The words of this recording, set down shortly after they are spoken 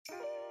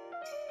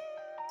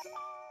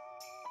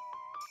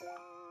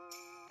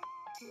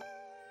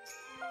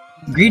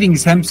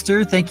Greetings,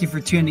 Hempster. Thank you for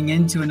tuning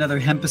in to another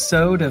Hemp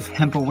episode of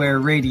Hemp Aware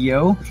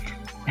Radio.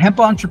 Hemp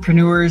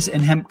entrepreneurs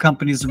and hemp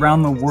companies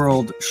around the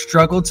world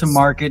struggle to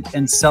market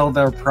and sell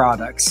their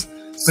products,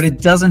 but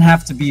it doesn't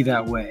have to be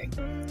that way.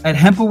 At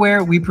Hemp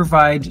Aware, we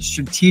provide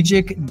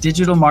strategic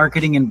digital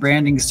marketing and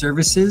branding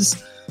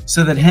services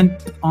so that hemp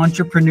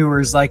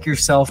entrepreneurs like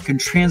yourself can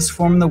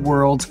transform the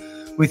world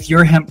with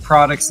your hemp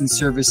products and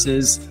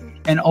services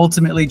and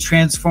ultimately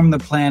transform the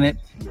planet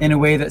in a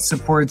way that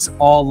supports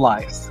all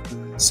life.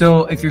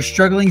 So if you're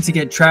struggling to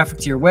get traffic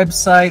to your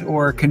website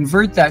or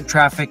convert that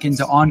traffic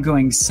into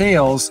ongoing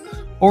sales,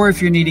 or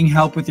if you're needing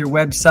help with your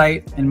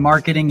website and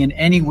marketing in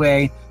any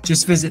way,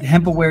 just visit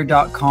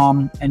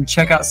hempaware.com and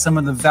check out some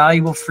of the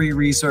valuable free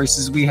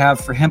resources we have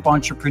for hemp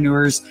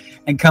entrepreneurs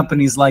and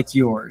companies like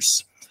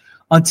yours.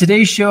 On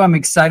today's show, I'm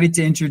excited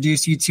to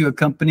introduce you to a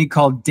company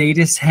called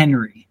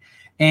DatusHenry.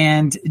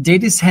 And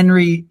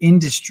DatusHenry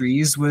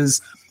Industries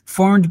was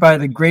formed by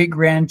the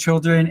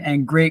great-grandchildren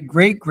and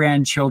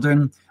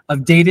great-great-grandchildren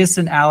of Datus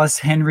and Alice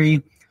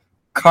Henry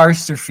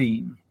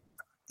Karstoffeen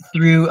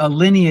through a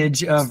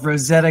lineage of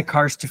Rosetta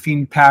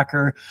Karstoffeen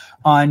Packer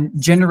on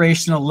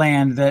generational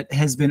land that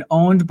has been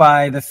owned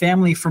by the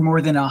family for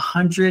more than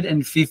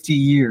 150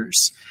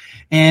 years.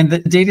 And the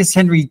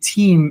DatusHenry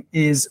team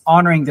is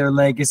honoring their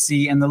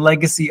legacy and the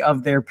legacy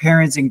of their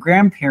parents and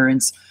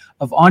grandparents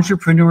of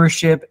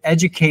entrepreneurship,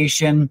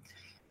 education,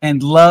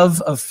 and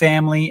love of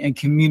family and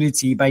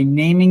community by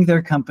naming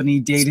their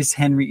company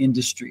DatusHenry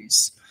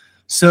Industries.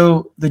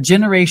 So the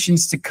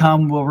generations to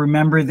come will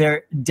remember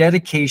their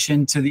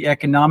dedication to the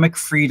economic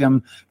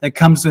freedom that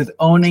comes with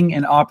owning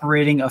and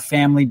operating a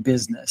family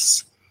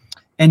business.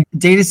 And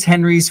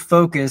DatusHenry's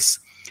focus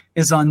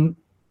is on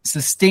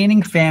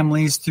sustaining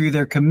families through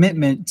their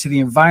commitment to the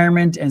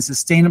environment and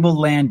sustainable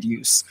land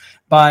use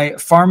by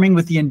farming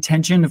with the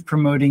intention of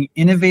promoting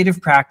innovative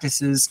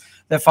practices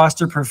that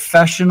foster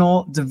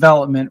professional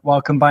development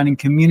while combining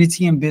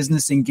community and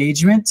business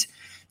engagement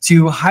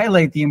to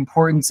highlight the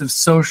importance of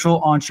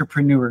social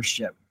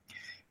entrepreneurship.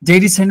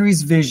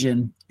 DatusHenry's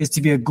vision is to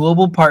be a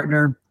global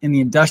partner in the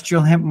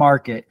industrial hemp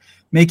market,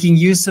 making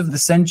use of the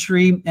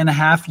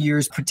century-and-a-half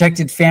years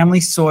protected family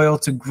soil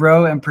to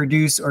grow and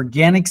produce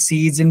organic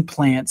seeds and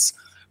plants,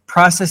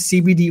 process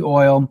CBD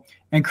oil,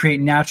 and create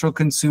natural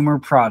consumer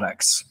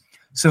products.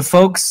 So,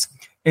 folks,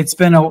 it's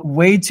been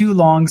way too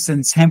long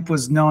since hemp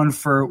was known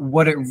for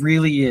what it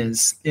really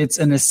is. It's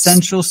an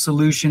essential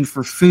solution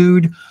for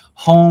food,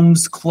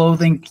 homes,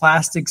 clothing,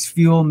 plastics,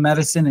 fuel,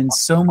 medicine, and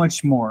so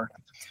much more.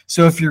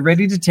 So if you're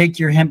ready to take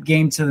your hemp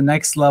game to the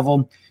next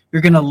level,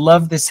 you're going to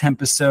love this hemp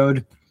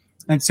episode.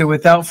 And so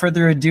without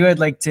further ado, I'd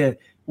like to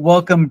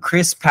welcome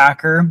Chris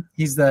Packer.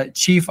 He's the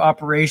Chief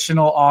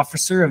Operational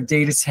Officer of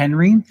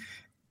DatusHenry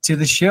to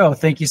the show.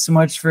 Thank you so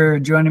much for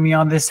joining me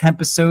on this hemp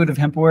episode of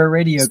Hemp Aware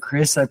Radio,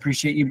 Chris. I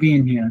appreciate you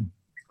being here.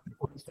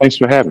 Thanks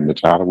for having me,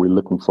 Tyler. We're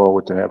looking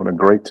forward to having a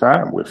great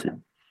time with you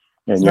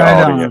and your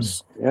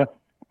audience. Yeah.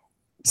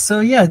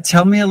 So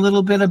tell me a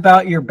little bit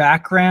about your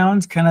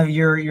background, kind of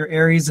your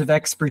areas of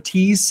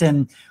expertise,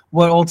 and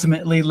what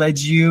ultimately led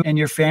you and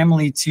your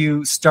family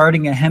to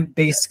starting a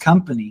hemp-based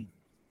company.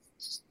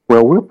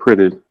 Well, we're a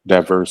pretty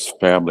diverse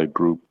family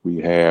group.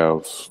 We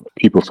have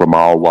people from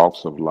all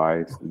walks of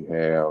life. We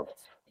have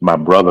my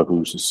brother,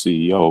 who's the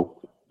CEO,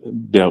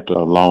 dealt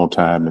a long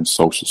time in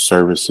social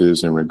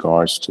services in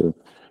regards to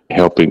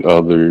helping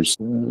others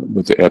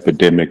with the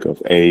epidemic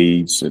of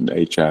AIDS and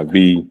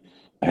HIV.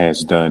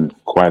 Has done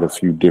quite a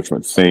few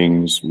different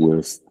things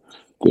with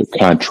the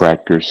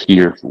contractors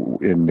here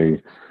in the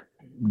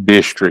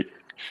district.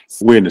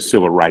 We're in the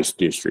Civil Rights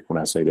District. When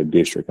I say the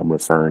district, I'm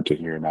referring to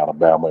here in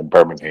Alabama and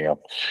Birmingham.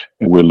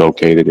 And we're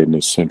located in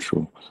the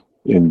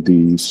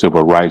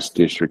Civil Rights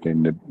District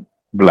in the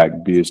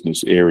Black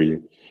business area.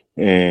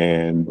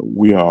 And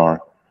we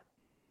are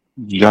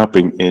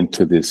jumping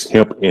into this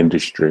hemp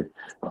industry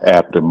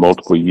after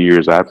multiple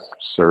years. I've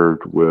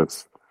served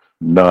with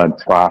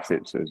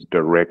nonprofits as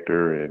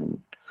director and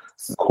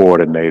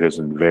coordinators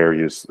in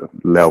various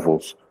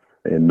levels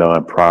in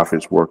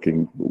nonprofits,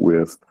 working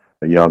with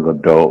young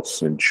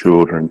adults and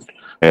children,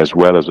 as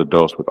well as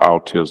adults with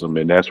autism.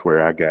 And that's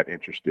where I got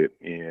interested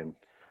in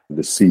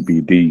the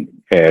CBD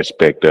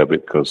aspect of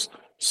it, because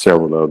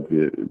several of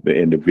the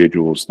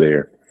individuals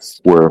there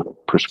were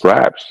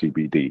prescribed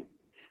CBD.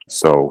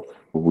 So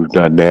we've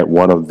done that.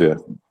 One of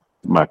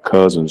my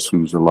cousins,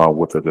 who's along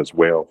with it as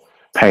well,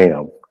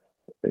 Pam,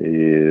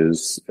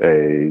 is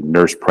a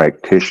nurse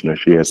practitioner.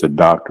 She has a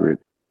doctorate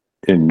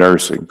in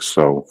nursing.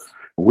 So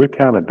we're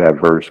kind of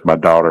diverse. My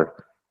daughter,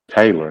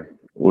 Taylor,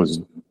 was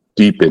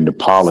deep into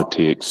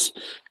politics,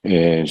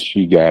 and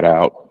she got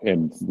out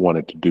and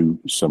wanted to do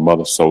some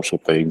other social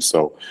things.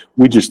 So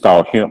we just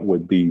thought hemp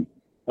would be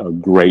a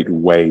great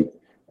way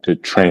to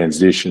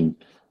transition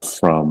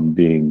from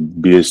being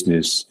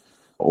business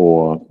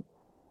or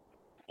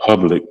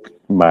public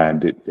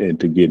minded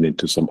into getting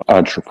into some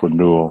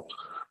entrepreneurial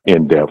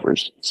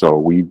endeavors. So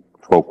we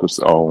focus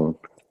on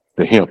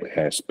the hemp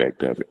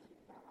aspect of it.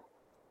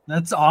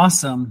 That's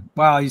awesome.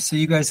 Wow. So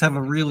you guys have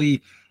a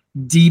really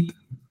deep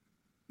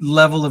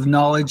level of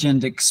knowledge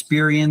and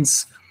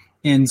experience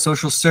in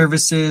social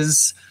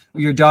services,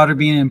 your daughter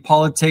being in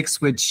politics,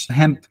 which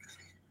hemp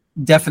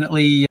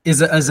definitely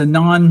is a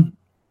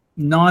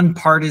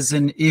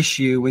nonpartisan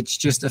issue, which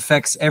just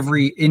affects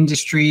every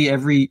industry,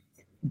 every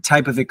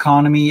type of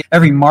economy,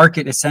 every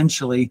market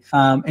essentially.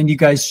 And you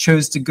guys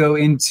chose to go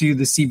into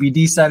the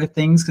CBD side of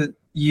things.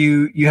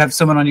 You have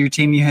someone on your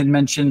team you had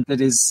mentioned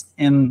that is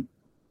in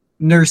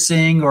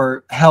nursing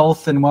or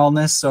health and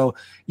wellness. So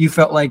you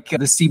felt like the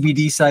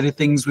CBD side of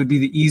things would be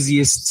the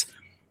easiest,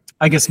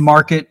 I guess,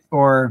 market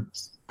or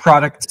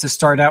product to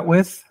start out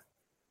with?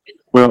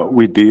 Well,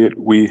 we did.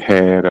 We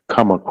had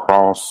come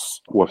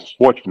across, was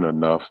fortunate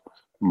enough,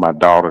 my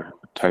daughter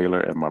Taylor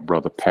and my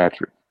brother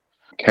Patrick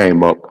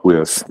came up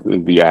with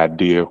the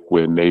idea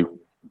when they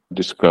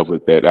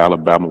discovered that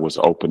Alabama was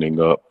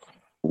opening up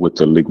with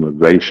the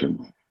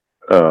legalization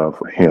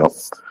of hemp.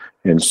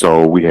 And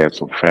so we had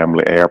some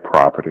family air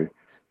property,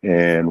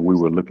 and we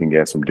were looking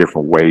at some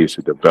different ways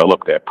to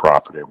develop that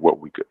property and what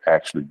we could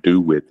actually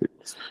do with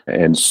it.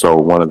 And so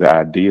one of the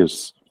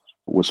ideas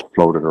was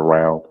floated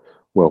around,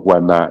 well, why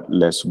not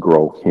let's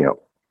grow hemp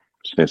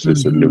since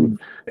it's a new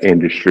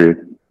industry.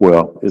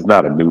 Well, it's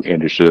not a new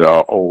industry,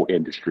 our old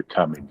industry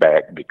coming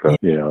back because,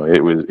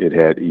 it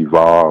had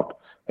evolved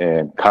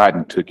and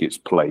cotton took its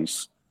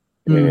place.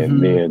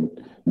 And then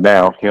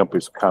now hemp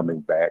is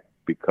coming back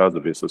because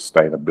of its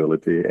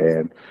sustainability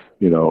and,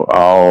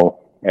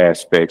 all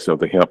aspects of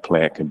the hemp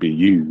plant can be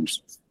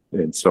used.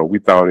 And so we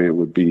thought it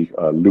would be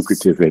a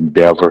lucrative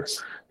endeavor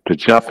to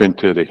jump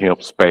into the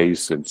hemp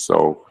space. And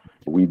so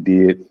we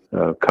did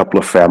a couple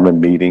of family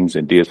meetings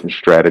and did some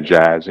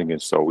strategizing.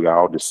 And so we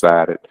all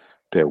decided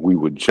that we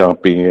would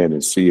jump in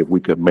and see if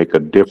we could make a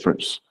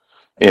difference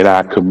in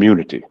our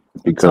community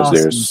because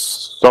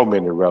there's so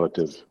many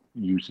relative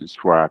uses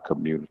for our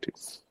community.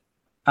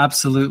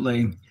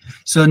 Absolutely.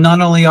 So not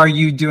only are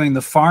you doing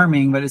the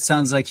farming, but it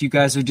sounds like you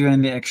guys are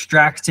doing the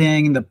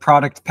extracting, the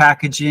product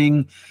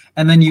packaging,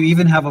 and then you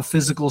even have a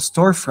physical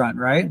storefront,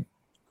 right?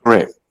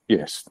 Correct.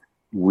 Yes.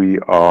 We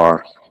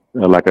are,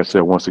 like I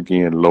said, once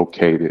again,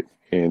 located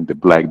in the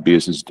Black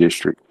Business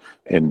District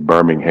in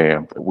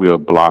Birmingham. We're a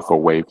block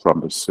away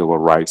from the Civil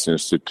Rights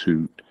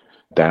Institute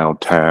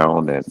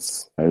downtown, and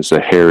it's a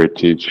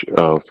heritage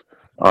of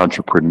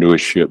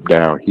entrepreneurship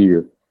down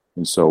here.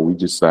 And so we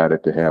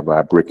decided to have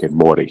our brick and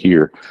mortar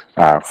here.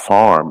 Our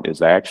farm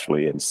is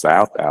actually in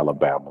South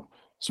Alabama.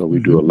 So we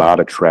do a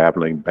lot of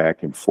traveling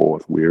back and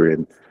forth. We're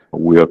in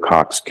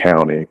Wilcox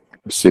County,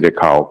 a city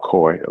called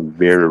Coy, a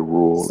very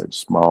rural and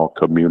small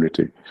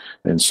community.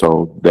 And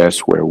so that's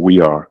where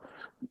we are.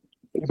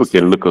 People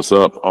can look us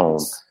up on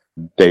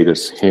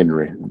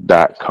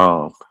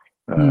DatusHenry.com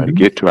to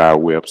get to our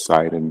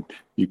website, and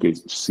you can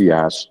see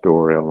our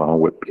story along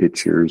with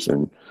pictures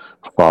and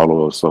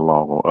follow us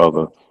along on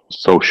other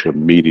social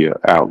media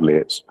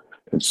outlets.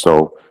 And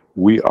so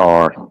we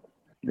are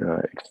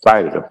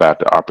excited about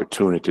the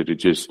opportunity to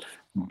just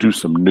do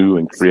some new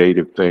and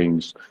creative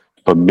things.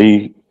 For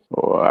me,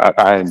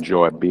 I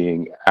enjoy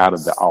being out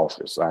of the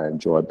office. I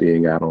enjoy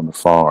being out on the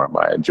farm.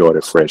 I enjoy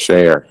the fresh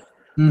air,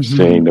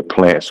 seeing the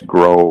plants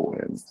grow.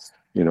 And,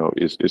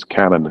 it's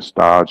kind of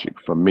nostalgic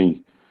for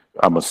me.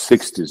 I'm a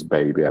 60s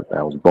baby. I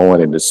was born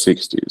in the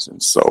 60s.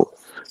 And so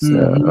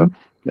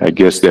I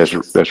guess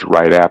that's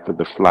right after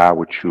the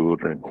flower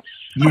children.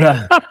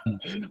 Yeah.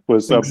 What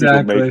some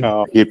people may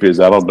call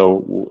hippies. I don't know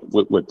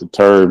what the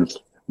terms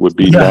would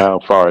be now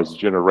as far as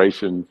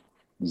Generation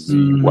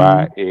Z,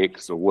 Y,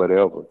 X, or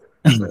whatever.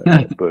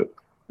 But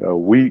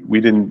we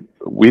didn't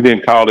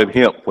call it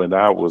hemp when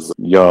I was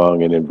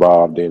young and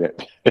involved in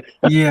it.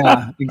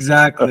 Yeah,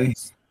 exactly.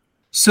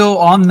 So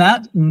on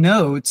that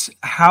note,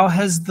 how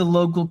has the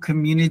local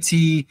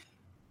community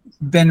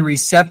been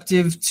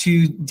receptive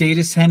to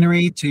Datus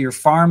Henry, to your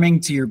farming,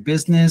 to your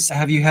business?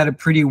 Have you had a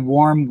pretty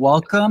warm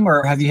welcome,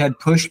 or have you had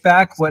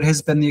pushback? What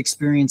has been the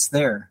experience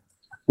there?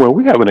 Well,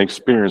 we haven't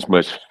experienced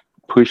much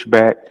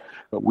pushback.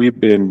 We've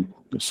been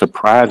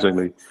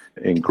surprisingly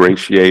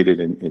ingratiated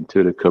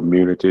into the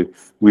community.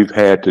 We've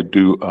had to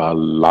do a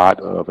lot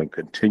of and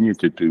continue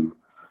to do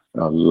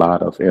a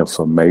lot of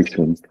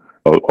information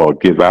or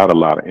give out a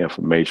lot of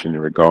information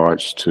in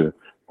regards to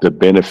the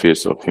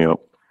benefits of hemp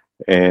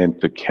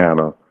and to kind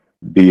of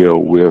deal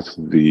with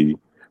the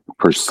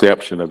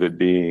perception of it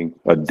being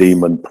a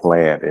demon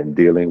plant and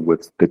dealing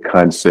with the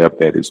concept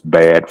that it's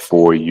bad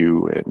for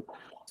you and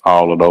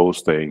all of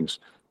those things.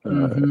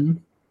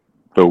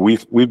 But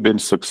we've been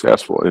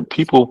successful, and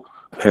people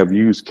have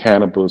used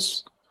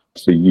cannabis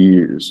for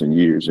years and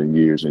years and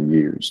years and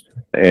years.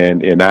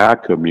 And in our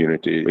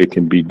community, it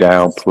can be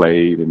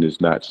downplayed, and it's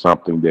not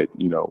something that,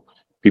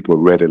 people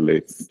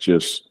readily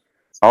just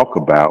talk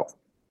about,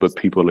 but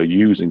people are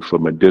using for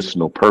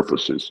medicinal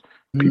purposes.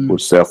 People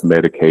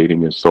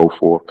self-medicating and so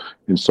forth.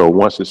 And so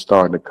once it's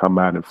starting to come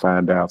out and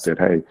find out that,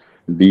 hey,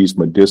 these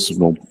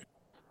medicinal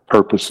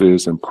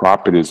purposes and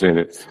properties in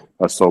it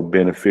are so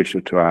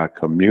beneficial to our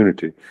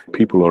community,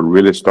 people are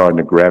really starting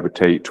to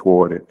gravitate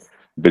toward it.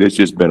 But it's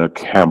just been a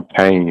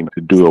campaign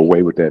to do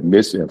away with that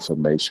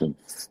misinformation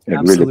and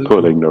Absolutely. really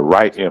putting the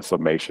right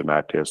information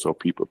out there so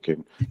people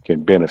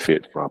can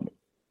benefit from it.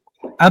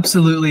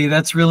 Absolutely.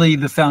 That's really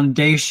the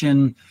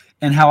foundation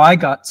and how I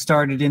got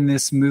started in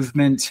this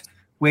movement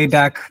way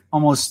back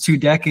almost 2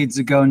 decades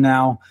ago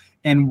now,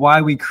 and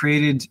why we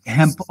created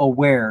Hemp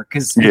Aware,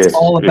 because it's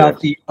all about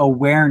the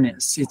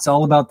awareness. It's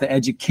all about the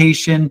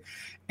education.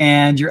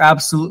 And you're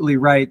absolutely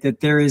right that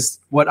there is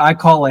what I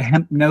call a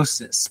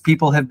hypnosis.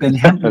 People have been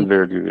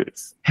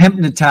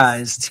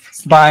hypnotized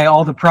by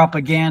all the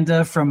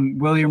propaganda from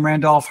William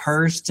Randolph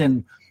Hearst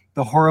and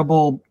the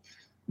horrible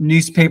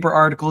newspaper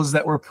articles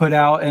that were put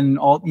out, and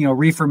all,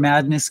 reefer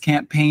madness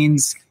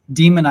campaigns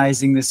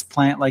demonizing this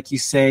plant, like you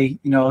say,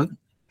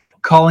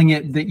 calling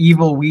it the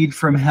evil weed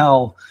from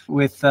hell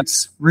with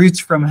its roots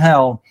from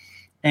hell.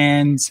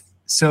 And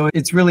so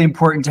it's really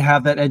important to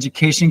have that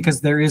education,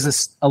 because there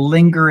is a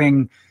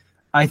lingering,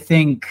 I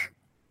think,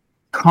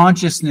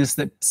 consciousness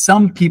that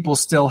some people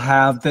still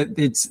have, that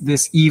it's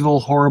this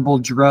evil, horrible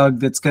drug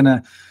that's going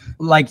to,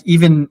 like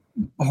even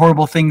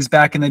horrible things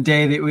back in the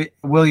day that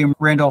William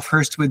Randolph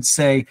Hearst would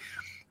say,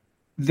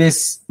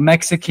 this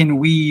Mexican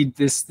weed,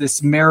 this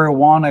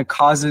marijuana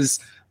causes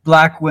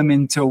Black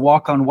women to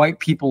walk on white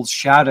people's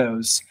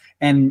shadows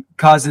and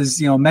causes,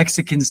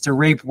 Mexicans to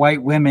rape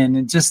white women,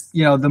 and just,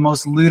 the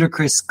most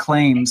ludicrous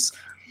claims.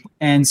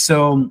 And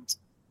so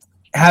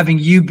having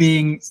you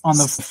being on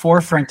the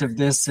forefront of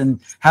this and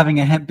having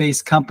a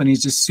hemp-based company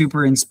is just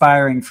super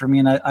inspiring for me.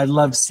 And I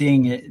love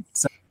seeing it.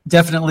 It's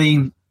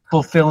definitely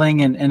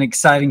fulfilling and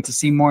exciting to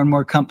see more and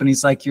more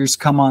companies like yours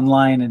come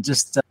online and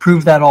just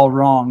prove that all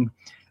wrong.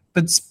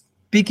 But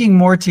speaking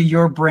more to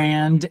your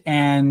brand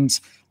and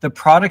the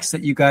products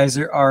that you guys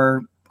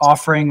are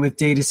offering with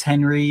Datus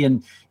Henry,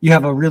 and you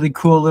have a really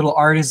cool little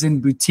artisan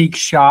boutique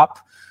shop.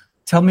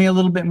 Tell me a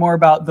little bit more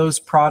about those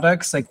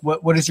products. Like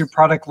what does your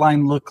product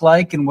line look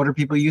like, and what are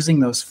people using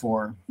those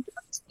for?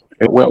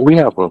 Well, we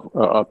have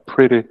a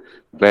pretty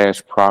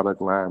vast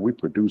product line. We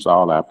produce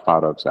all our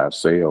products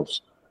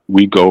ourselves.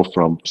 We go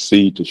from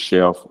seed to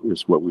shelf,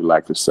 is what we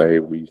like to say.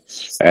 We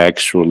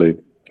actually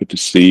put the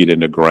seed in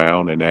the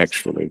ground and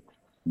actually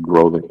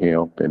grow the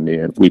hemp, and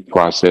then we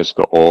process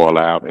the oil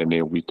out, and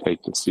then we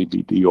take the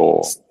CBD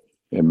oil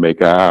and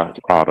make our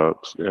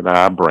products and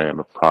our brand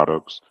of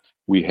products.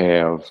 We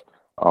have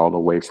all the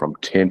way from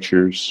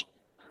tinctures.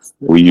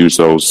 We use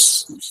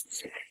those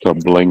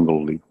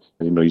sublingually.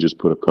 You just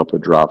put a couple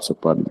of drops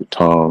up under the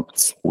tongue.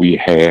 We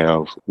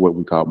have what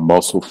we call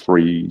muscle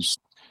freeze.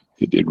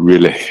 It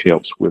really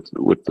helps with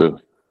the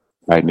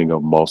tightening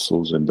of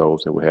muscles and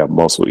those that will have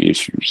muscle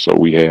issues. So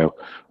we have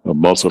a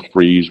muscle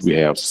freeze. We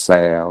have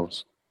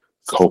salves,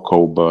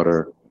 cocoa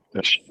butter,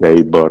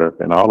 shea butter,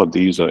 and all of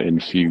these are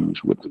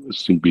infused with the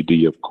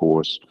CBD, of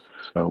course.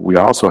 We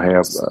also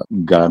have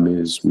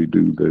gummies. We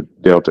do the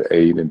Delta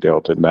 8 and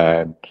Delta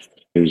 9.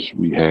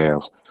 We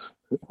have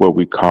what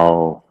we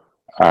call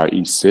our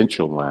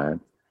essential line,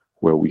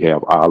 where we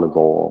have olive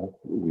oil,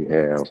 we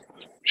have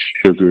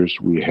sugars,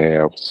 we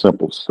have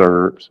simple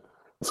syrups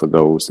for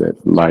those that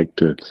like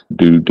to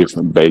do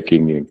different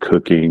baking and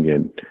cooking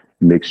and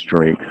mixed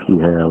drinks. We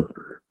have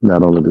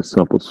not only the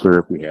simple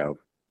syrup, we have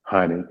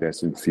honey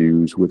that's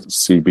infused with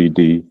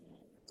CBD.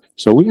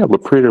 So we have a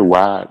pretty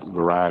wide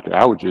variety.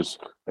 I would just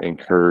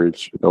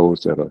encourage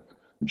those that are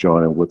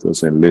joining with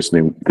us and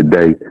listening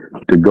today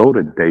to go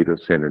to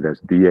Datus Henry. That's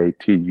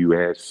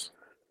DatusHenry,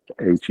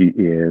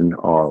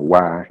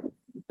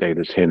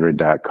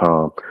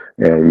 DatusHenry.com.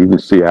 And you can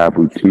see our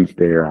boutique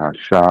there, our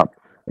shop.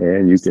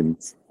 And you can,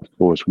 of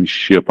course, we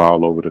ship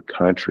all over the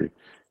country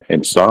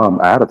and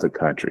some out of the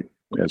country,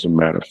 as a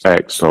matter of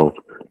fact. So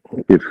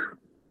if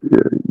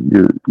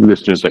your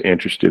listeners are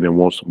interested and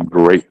want some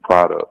great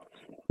product,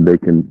 they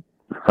can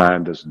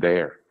find us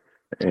there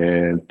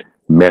and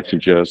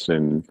message us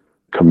and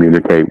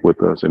communicate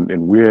with us.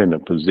 And we're in a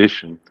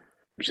position,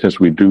 since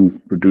we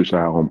do produce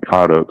our own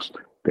products,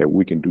 that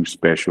we can do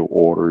special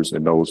orders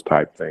and those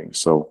type things.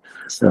 So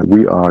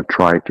we are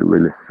trying to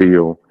really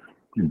fill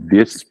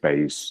this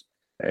space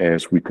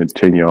as we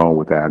continue on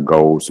with our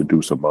goals to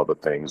do some other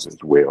things as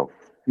well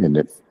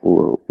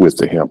with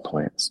the hemp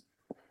plants.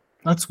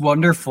 That's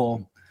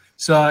wonderful.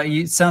 So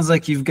it sounds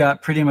like you've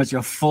got pretty much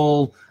a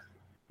full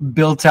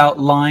built out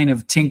line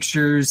of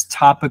tinctures,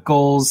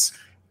 topicals.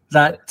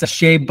 That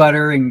shea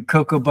butter and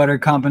cocoa butter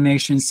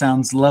combination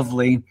sounds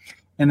lovely.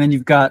 And then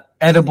you've got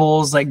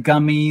edibles like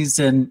gummies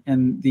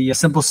and the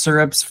simple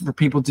syrups for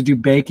people to do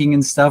baking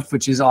and stuff,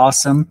 which is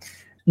awesome.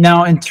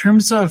 Now, in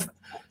terms of,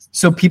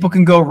 so people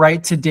can go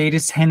right to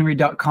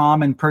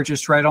DatusHenry.com and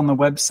purchase right on the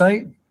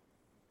website?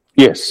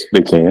 Yes,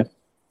 they can.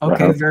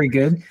 Okay, very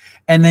good.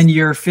 And then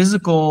your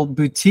physical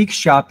boutique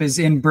shop is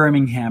in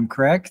Birmingham,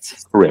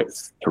 correct?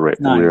 Correct.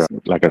 Nice. We're,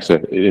 like I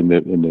said, in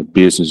the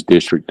business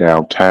district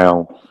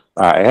downtown.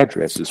 Our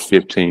address is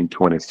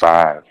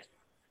 1525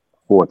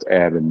 4th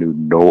Avenue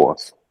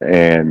North,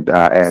 and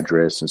our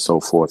address and so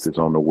forth is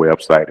on the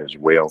website as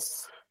well.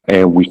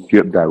 And we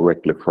ship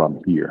directly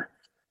from here.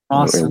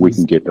 Awesome. And we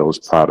can get those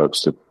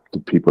products to to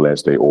people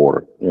as they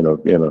order in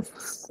a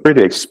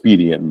pretty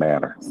expedient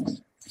manner.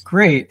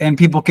 Great. And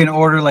people can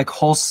order like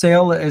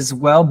wholesale as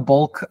well,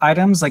 bulk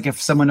items, like if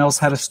someone else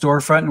had a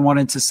storefront and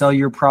wanted to sell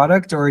your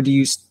product, or do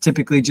you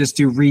typically just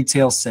do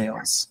retail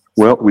sales?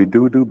 Well, we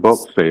do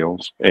bulk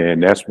sales,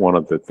 and that's one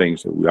of the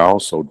things that we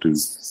also do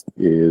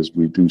is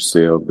we do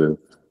sell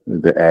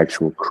the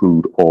actual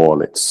crude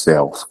oil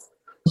itself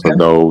for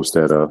those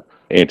that are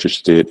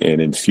interested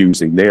in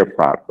infusing their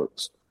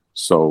products.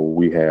 So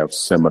we have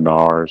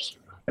seminars.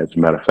 As a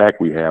matter of fact,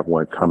 we have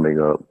one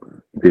coming up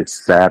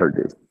this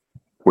Saturday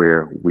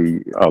where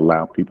we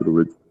allow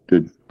people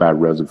to by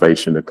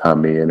reservation to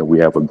come in, and we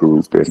have a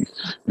group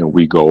and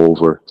we go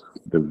over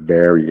the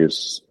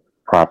various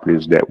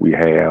properties that we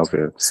have,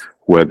 and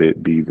whether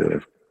it be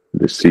the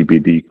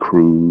CBD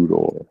crude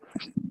or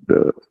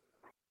the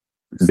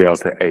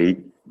Delta 8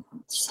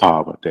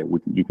 solvent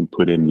that you can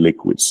put in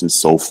liquids and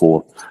so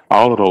forth.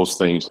 All of those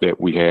things that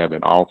we have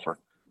and offer,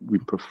 we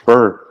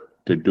prefer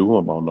to do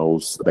them on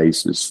those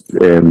bases,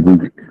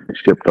 and we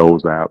ship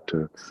those out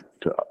to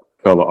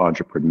fellow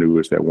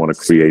entrepreneurs that want to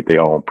create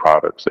their own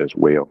products as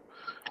well.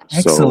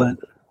 Excellent.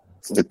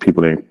 So if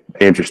people are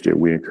interested,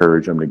 we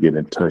encourage them to get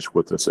in touch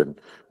with us, and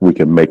we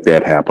can make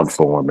that happen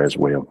for them as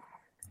well.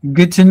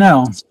 Good to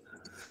know.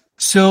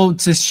 So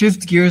to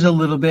shift gears a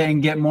little bit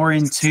and get more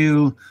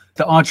into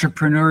the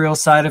entrepreneurial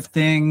side of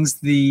things,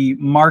 the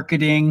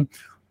marketing,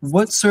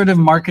 what sort of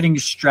marketing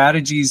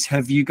strategies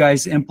have you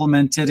guys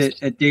implemented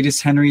at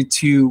DatusHenry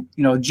to,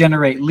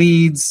 generate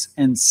leads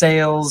and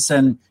sales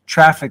and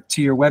traffic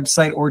to your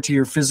website or to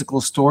your physical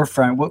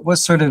storefront? What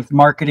sort of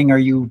marketing are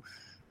you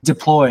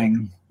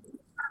deploying?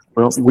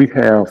 Well, we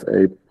have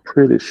a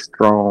pretty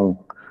strong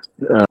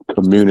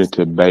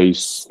community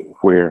base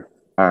where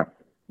our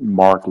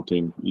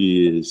marketing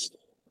is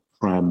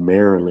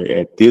primarily,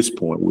 at this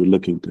point, we're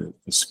looking to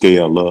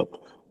scale up,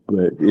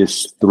 but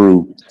it's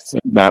through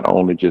not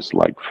only just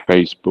like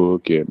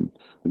Facebook and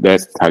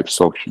that type of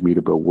social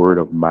media, but word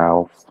of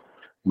mouth.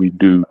 We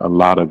do a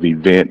lot of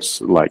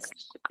events. Like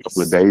a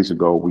couple of days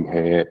ago, we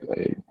had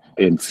an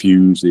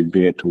infused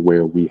event to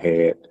where we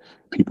had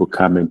people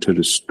come into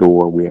the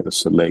store. We had a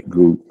select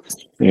group,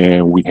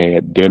 and we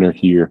had dinner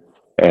here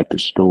at the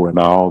store, and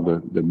all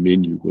the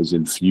menu was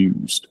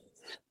infused.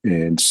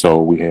 And so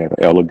we had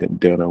an elegant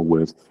dinner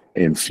with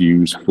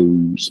infused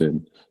foods,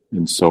 and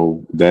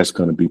so that's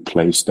going to be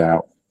placed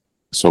out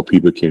so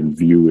people can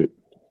view it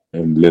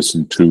and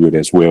listen to it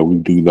as well. We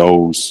do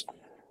those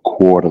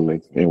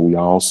quarterly, and we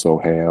also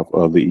have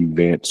other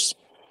events,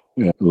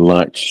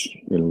 lunch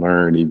and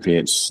learn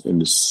events in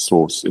the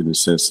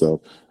sense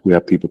of we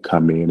have people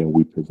come in and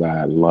we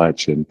provide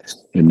lunch, and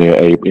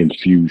they're able to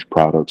infuse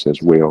products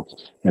as well,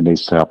 and they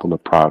sample the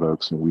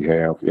products. And we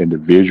have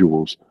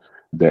individuals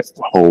that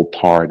hold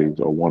parties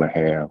or want to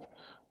have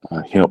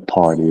a hemp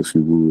party, if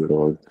you would,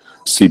 or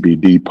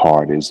CBD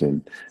parties.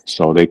 And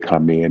so they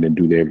come in and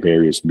do their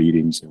various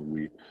meetings, and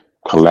we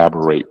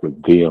collaborate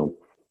with them,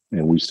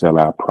 and we sell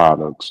our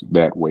products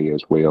that way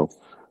as well.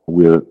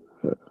 We're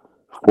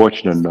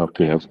fortunate enough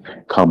to have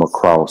come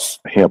across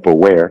Hemp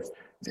Aware,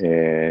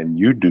 and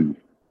you do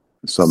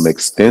some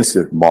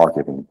extensive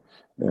marketing.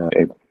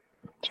 And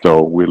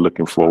so we're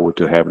looking forward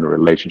to having a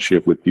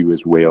relationship with you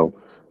as well,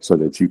 so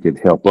that you can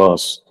help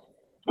us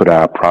put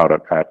our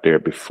product out there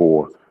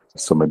before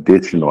some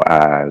additional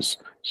eyes.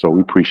 So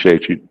we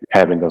appreciate you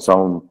having us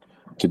on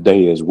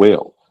today as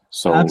well.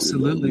 So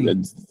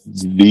absolutely,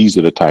 these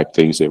are the type of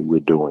things that we're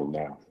doing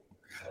now.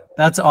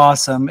 That's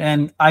awesome.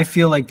 And I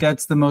feel like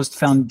that's the most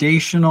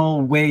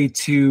foundational way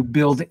to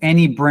build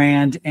any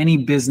brand, any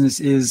business,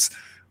 is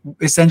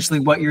essentially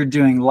what you're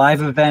doing.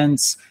 Live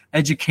events,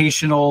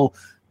 educational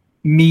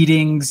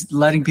meetings,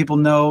 letting people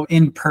know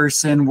in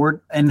person,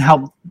 and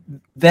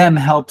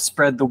help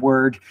spread the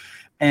word.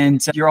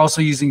 And you're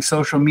also using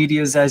social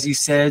medias, as you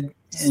said,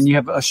 and you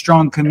have a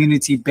strong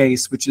community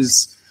base, which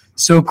is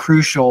so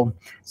crucial.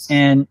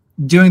 And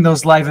doing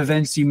those live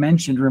events you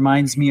mentioned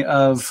reminds me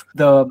of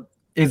the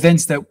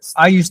events that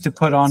I used to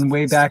put on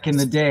way back in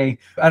the day.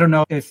 I don't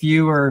know if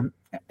you or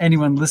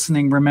anyone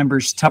listening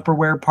remembers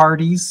Tupperware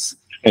parties.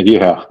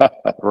 Yeah,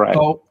 right.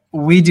 So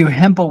we do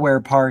Hemp-aware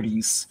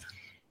parties.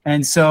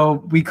 And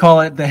so we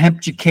call it the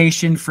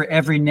Hemp-education for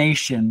every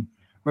nation,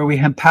 where we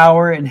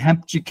empower and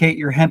hemp-educate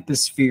your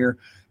hemposphere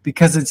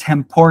because it's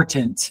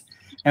important,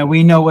 and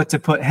we know what to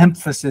put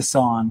emphasis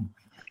on.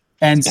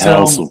 And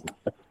so awesome.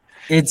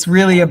 It's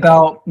really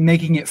about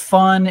making it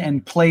fun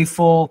and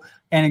playful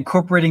and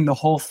incorporating the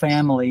whole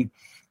family.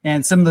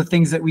 And some of the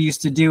things that we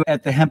used to do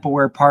at the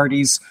Hemp-aware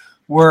parties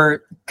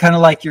were kind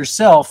of like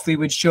yourself. We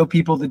would show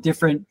people the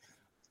different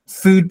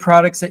food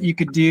products that you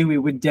could do. We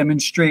would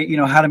demonstrate,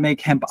 how to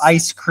make hemp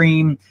ice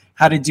cream,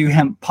 how to do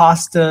hemp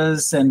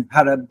pastas, and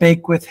how to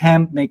bake with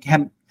hemp, make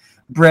hemp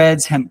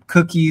breads, hemp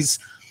cookies.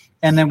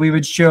 And then we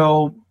would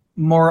show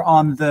more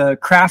on the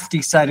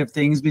crafty side of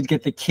things. We'd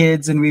get the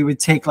kids and we would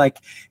take like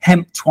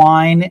hemp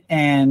twine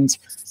and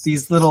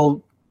these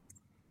little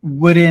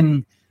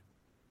wooden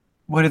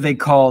what are they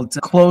called?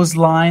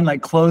 Clothesline,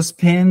 like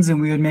clothespins, and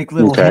we would make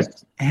little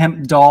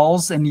hemp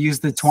dolls and use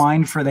the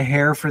twine for the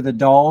hair for the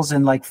dolls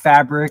and like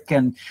fabric.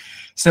 And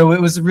so it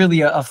was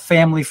really a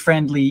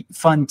family-friendly,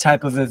 fun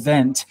type of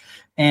event.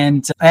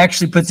 And I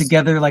actually put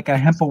together like a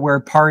hemp aware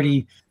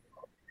party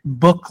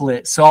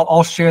booklet. So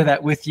I'll share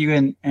that with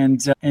you,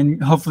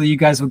 and hopefully you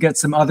guys will get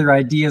some other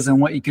ideas on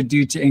what you could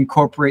do to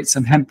incorporate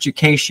some hemp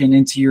education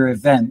into your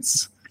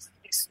events.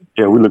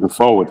 Yeah, we're looking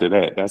forward to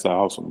that. That's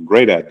awesome.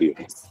 Great idea.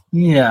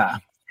 Yeah.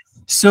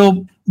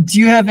 So do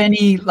you have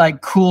any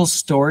like cool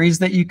stories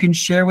that you can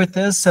share with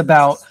us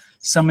about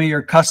some of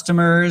your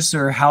customers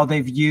or how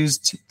they've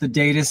used the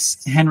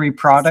Datus Henry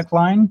product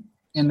line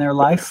in their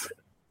life?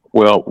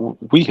 Well,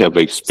 we have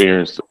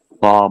experienced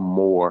far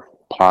more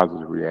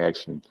positive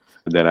reaction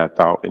than I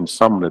thought. And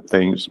some of the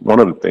things, one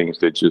of the things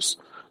that just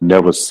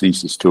never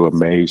ceases to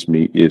amaze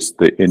me is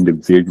the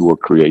individual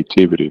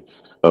creativity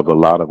of a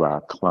lot of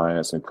our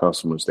clients and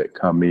customers that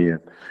come in.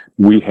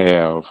 We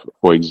have,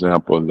 for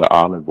example, the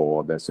olive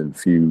oil that's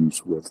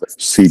infused with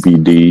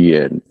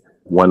CBD, and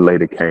one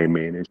lady came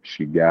in and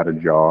she got a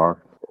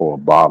jar or a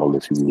bottle,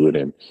 if you would,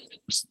 and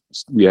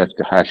we asked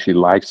her how she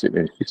likes it,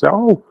 and she said,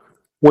 "Oh,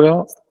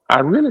 well, I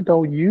really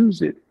don't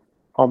use it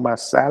on my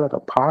salad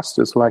or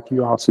pastas like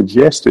you all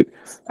suggested.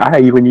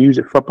 I even use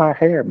it for my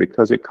hair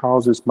because it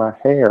causes my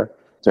hair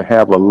to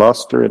have a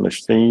luster and a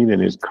sheen,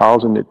 and it's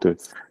causing it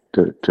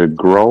to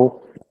grow."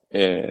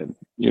 And,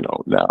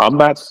 now I'm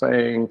not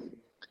saying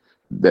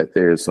that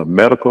there's some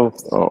medical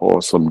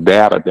or some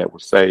data that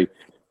would say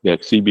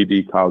that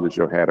CBD causes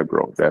your hair to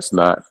grow. That's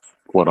not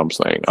what I'm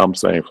saying. I'm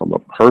saying from a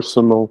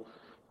personal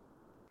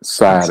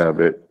side of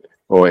it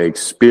or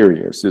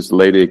experience, this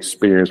lady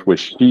experienced where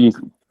she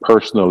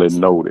personally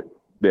noted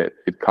that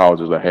it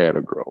causes her hair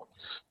to grow.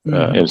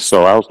 And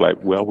so I was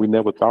like, well, we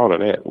never thought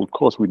of that. Well, of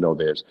course, we know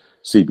there's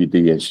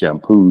CBD in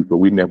shampoos, but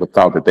we never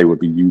thought that they would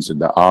be using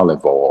the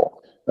olive oil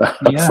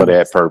for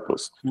that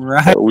purpose.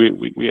 Right.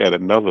 We had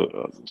another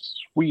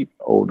sweet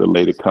older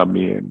lady come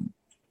in.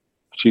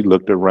 She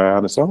looked around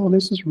and said, "Oh,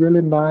 this is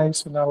really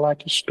nice, and I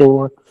like your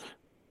store,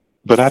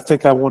 but I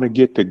think I want to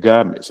get the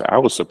gummies." I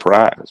was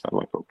surprised. I'm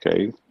like,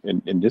 okay.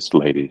 And this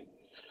lady,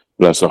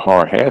 bless her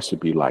heart, has to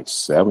be like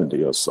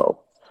 70 or so.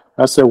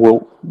 I said,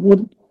 "Well, what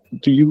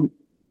do you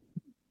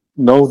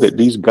know that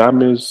these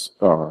gummies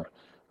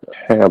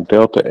have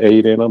Delta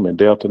 8 in them and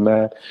Delta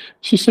 9?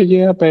 She said,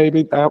 "Yeah,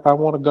 baby, I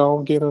want to go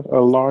and get a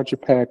larger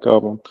pack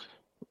of them."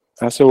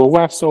 I said, "Well,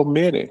 why so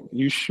many?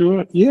 You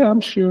sure?" "Yeah, I'm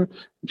sure."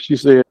 She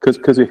said,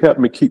 because it helped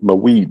me keep my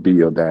weed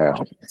bill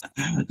down.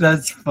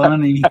 That's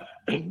funny.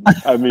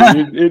 I mean,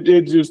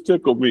 it just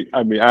tickled me.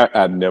 I mean,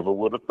 I never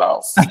would have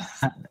thought.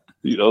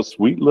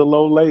 Sweet little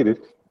old lady.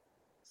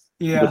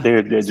 Yeah. But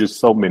there's just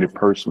so many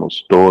personal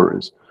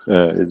stories.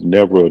 It's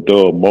never a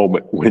dull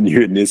moment when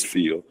you're in this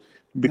field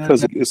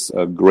because it's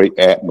a great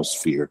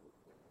atmosphere.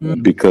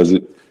 Because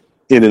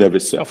in and of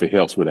itself, it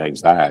helps with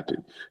anxiety.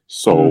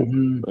 So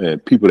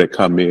people that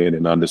come in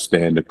and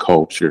understand the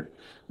culture,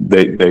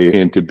 they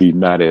tend to be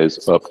not as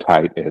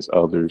uptight as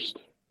others.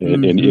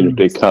 And if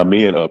they come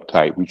in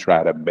uptight, we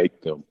try to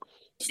make them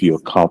feel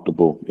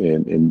comfortable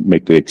and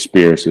make the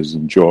experience as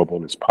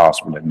enjoyable as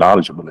possible and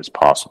knowledgeable as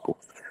possible.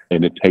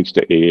 And it takes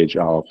the edge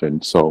off.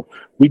 And so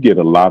we get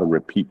a lot of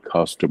repeat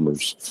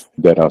customers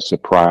that are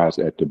surprised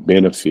at the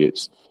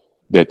benefits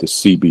that the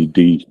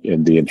CBD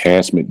and the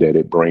enhancement that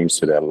it brings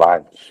to their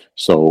life.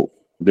 So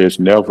there's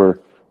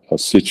never a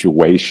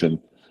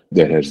situation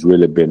that has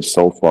really been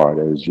so far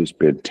that has just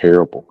been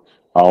terrible.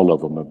 All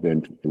of them have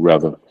been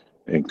rather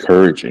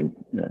encouraging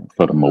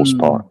for the most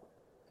part.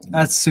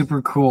 That's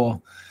super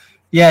cool.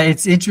 Yeah,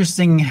 it's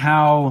interesting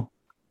how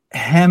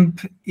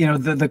hemp,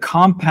 the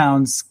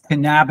compounds,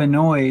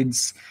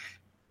 cannabinoids,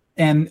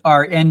 and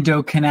our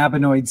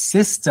endocannabinoid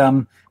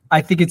system,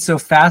 I think it's so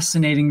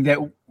fascinating that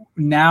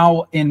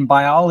now in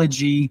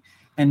biology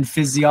and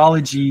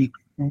physiology,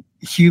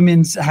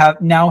 humans have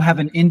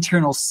an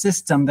internal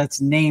system that's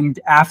named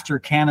after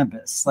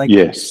cannabis. Like,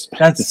 yes,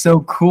 that's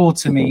so cool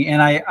to me.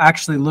 And I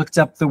actually looked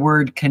up the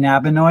word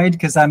cannabinoid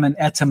because I'm an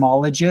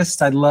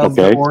etymologist. I love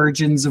the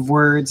origins of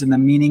words and the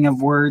meaning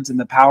of words and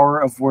the power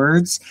of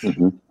words.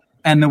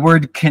 And the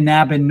word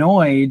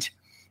cannabinoid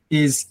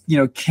is,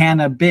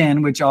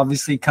 cannabin, which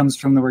obviously comes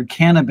from the word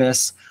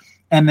cannabis.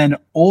 And then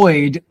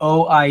oid,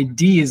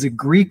 O-I-D, is a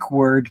Greek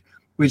word,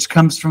 which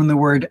comes from the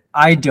word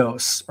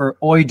eidos or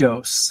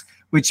oidos,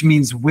 which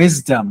means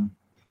wisdom.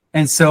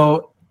 And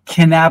so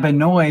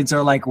cannabinoids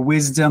are like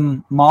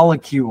wisdom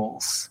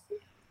molecules.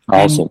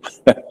 Awesome.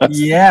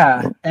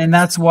 And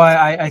that's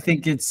why I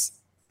think it's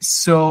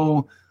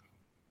so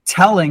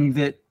telling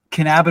that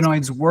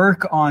cannabinoids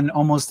work on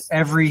almost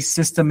every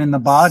system in the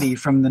body,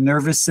 from the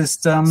nervous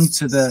system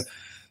to the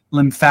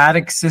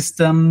lymphatic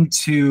system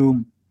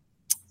to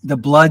the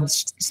blood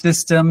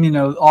system,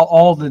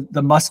 all the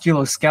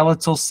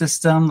musculoskeletal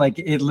system. Like,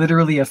 it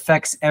literally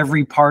affects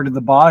every part of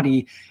the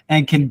body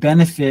and can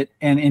benefit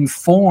and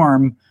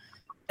inform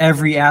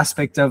every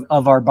aspect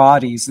of our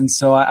bodies. And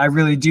so I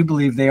really do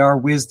believe they are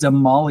wisdom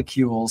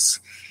molecules.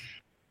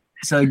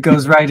 So it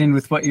goes right in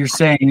with what you're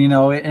saying,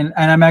 and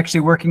I'm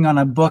actually working on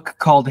a book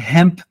called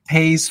Hemp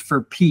Pays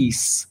for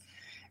Peace.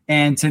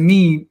 And to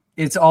me,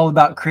 it's all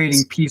about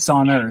creating peace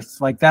on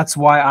earth. Like, that's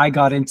why I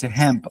got into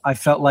hemp. I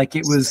felt like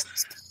it was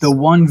the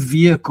one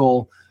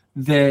vehicle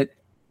that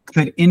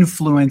could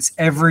influence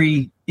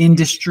every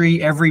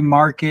industry, every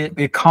market,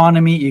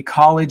 economy,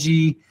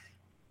 ecology,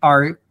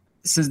 the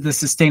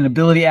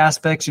sustainability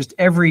aspects, just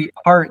every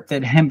part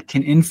that hemp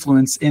can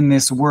influence in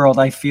this world.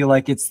 I feel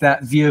like it's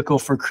that vehicle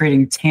for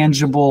creating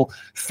tangible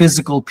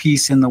physical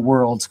peace in the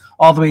world,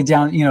 all the way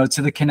down,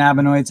 to the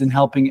cannabinoids and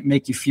helping it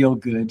make you feel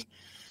good.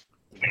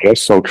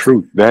 That's so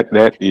true.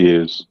 That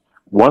is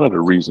one of the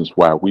reasons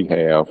why we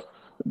have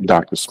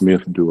Dr.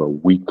 Smith do a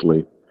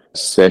weekly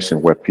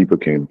session where people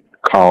can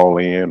call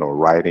in or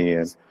write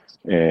in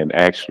and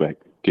actually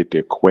get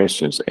their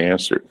questions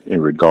answered in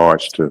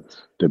regards to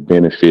the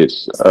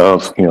benefits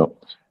of hemp,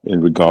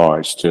 in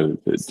regards to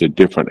the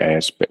different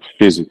aspects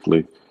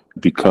physically,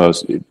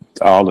 because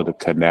all of the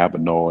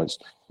cannabinoids,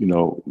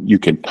 you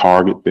can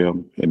target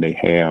them, and they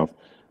have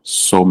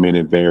so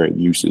many varied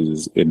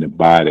uses in the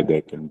body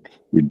that can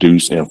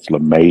reduce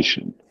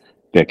inflammation,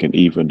 that can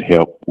even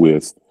help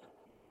with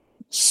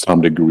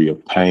some degree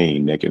of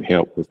pain, that can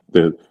help with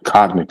the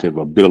cognitive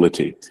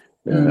ability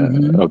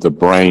of the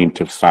brain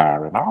to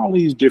fire, and all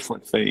these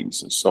different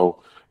things.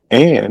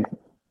 And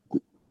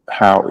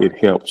how it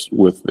helps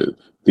with the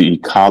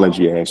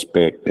ecology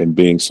aspect and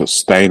being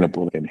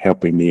sustainable and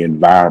helping the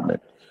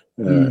environment.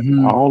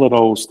 All of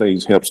those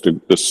things helps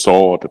the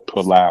soil to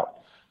pull out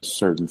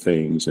certain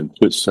things and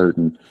put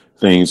certain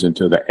things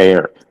into the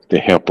air to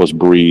help us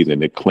breathe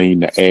and to clean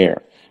the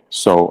air.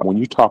 So when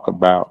you talk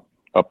about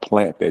a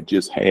plant that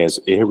just has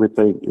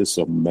everything, it's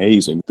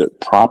amazing the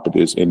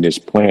properties in this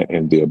plant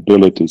and the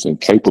abilities and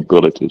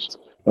capabilities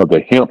of the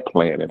hemp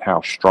plant and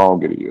how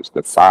strong it is,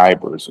 the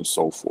fibers and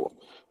so forth.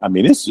 I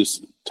mean, it's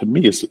just, to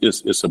me,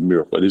 it's a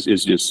miracle.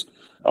 It's just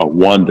a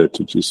wonder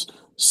to just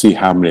see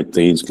how many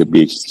things could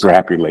be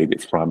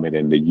extrapolated from it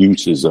and the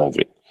uses of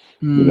it.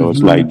 It's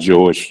like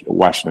George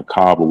Washington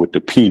Carver with the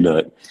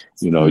peanut.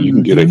 You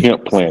can get a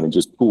hemp plant and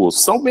just pull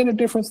so many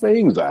different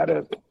things out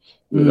of it.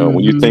 When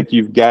you think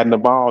you've gotten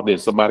them all, then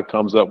somebody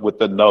comes up with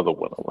another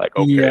one. I'm like,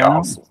 okay,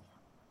 awesome.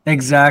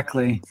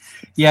 Exactly.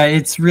 Yeah,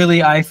 it's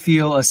really, I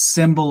feel, a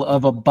symbol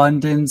of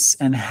abundance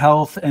and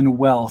health and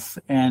wealth.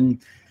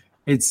 And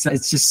it's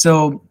just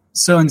so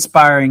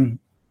inspiring,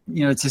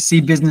 to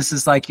see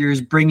businesses like yours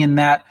bringing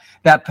that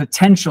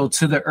potential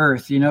to the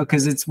earth,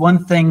 because it's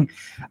one thing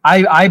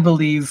I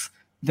believe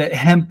that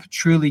hemp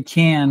truly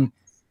can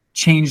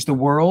change the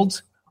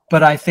world,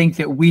 but I think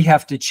that we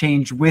have to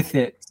change with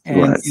it.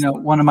 And, right.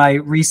 One of my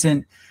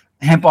recent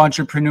hemp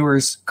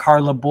entrepreneurs,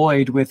 Carla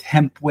Boyd with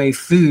Hemp Way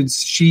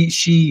Foods,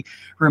 she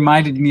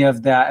reminded me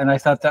of that. And I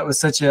thought that was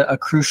such a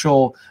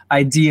crucial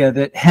idea,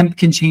 that hemp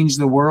can change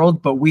the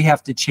world, but we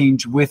have to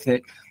change with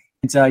it.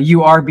 And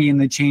you are being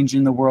the change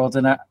in the world.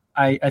 And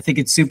I think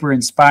it's super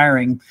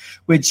inspiring,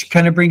 which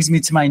kind of brings me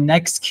to my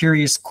next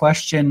curious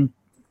question.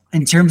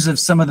 In terms of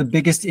some of the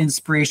biggest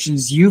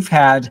inspirations you've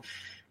had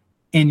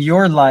in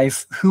your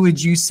life, who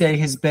would you say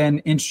has been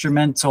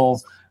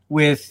instrumental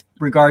with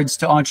regards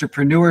to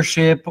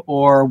entrepreneurship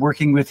or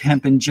working with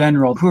hemp in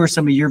general? Who are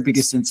some of your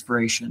biggest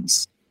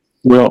inspirations?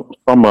 Well,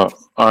 from an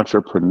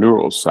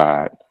entrepreneurial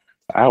side,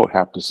 I would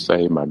have to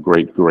say my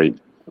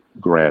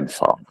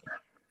great-great-grandfather.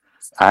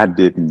 I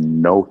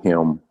didn't know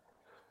him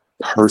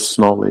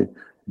personally,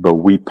 but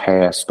we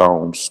passed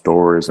on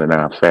stories in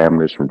our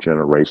families from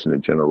generation to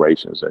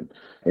generations.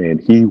 And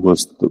he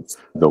was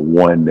the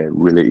one that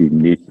really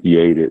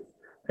initiated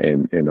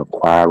in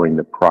acquiring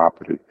the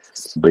property.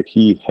 But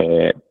he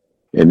had,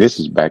 and this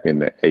is back in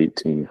the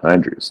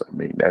 1800s. I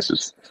mean, that's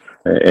just,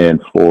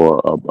 and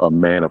for a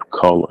man of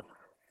color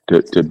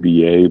to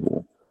be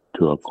able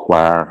to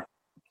acquire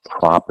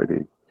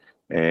property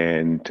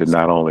and to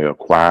not only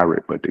acquire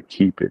it, but to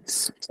keep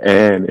it.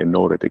 And in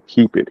order to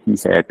keep it, he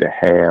had to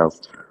have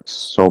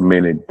so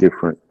many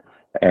different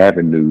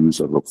avenues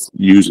of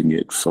using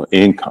it for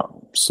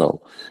income.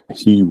 So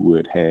he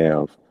would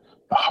have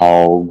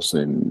hogs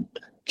and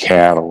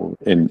cattle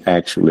and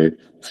actually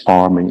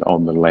farming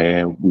on the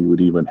land. We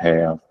would even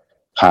have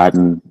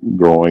cotton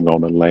growing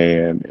on the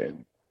land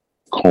and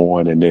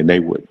corn, and then they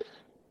would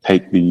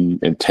take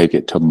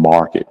it to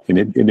market. And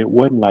it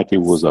wasn't like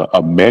it was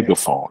a mega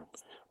farm,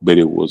 but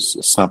it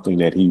was something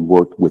that he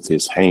worked with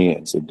his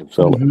hands and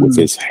developed with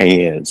his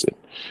hands.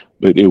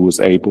 But it was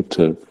able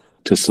to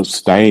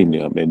sustain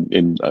them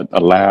and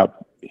allowed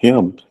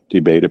him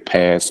to be able to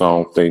pass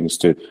on things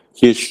to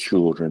his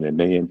children, and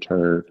they in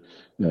turn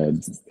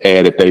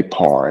added their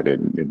part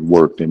and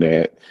worked in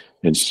that.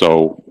 And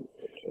so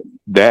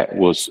that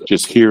was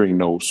just hearing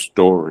those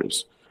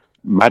stories.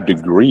 My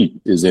degree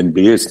is in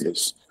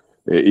business,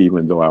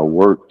 even though I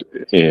worked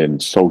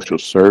in social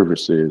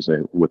services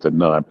and with a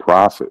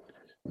nonprofit,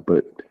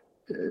 but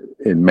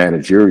in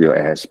managerial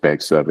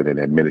aspects of it and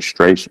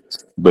administration.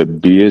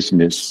 But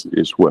business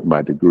is what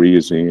my degree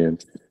is in.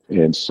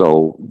 And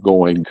so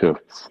going to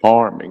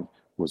farming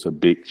was a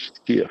big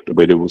shift,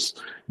 but it was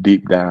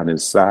deep down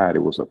inside.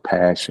 It was a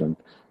passion.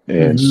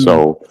 And Hmm.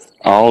 so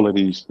all of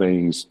these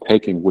things,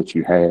 taking what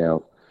you have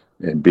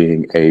and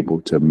being able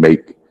to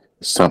make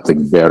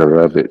something better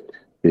of it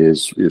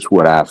is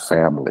what our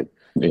family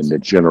and the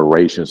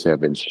generations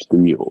have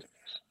instilled.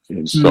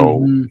 And so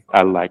Hmm.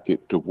 I like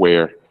it to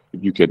where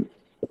you can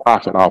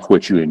profit off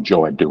what you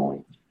enjoy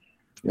doing.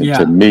 And to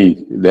Yeah.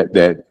 me,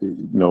 that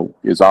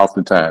is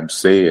oftentimes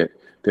said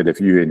that if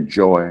you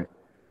enjoy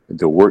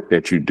the work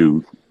that you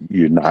do,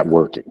 you're not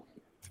working.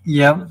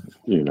 Yep.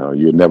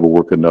 You'll never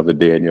work another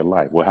day in your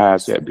life. Well, how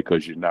is that?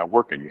 Because you're not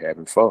working, you're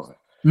having fun,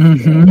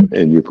 Hmm.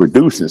 and you're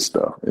producing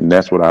stuff. And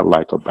that's what I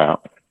like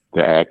about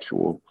the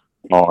actual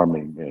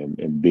farming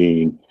and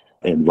being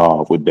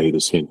involved with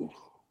DatusHenry.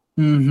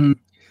 Hmm.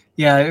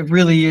 Yeah, it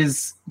really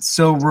is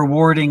so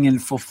rewarding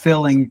and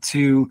fulfilling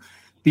to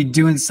be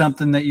doing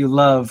something that you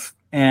love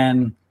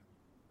and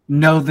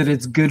know that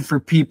it's good for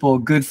people,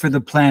 good for the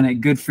planet,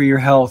 good for your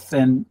health.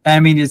 And I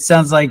mean, it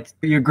sounds like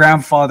your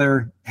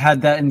grandfather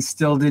had that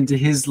instilled into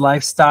his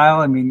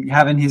lifestyle. I mean,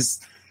 having his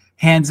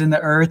hands in the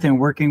earth and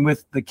working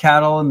with the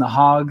cattle and the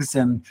hogs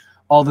and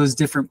all those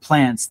different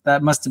plants.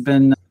 That must have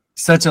been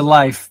such a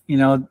life.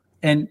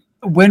 And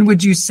when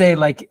would you say,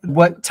 like,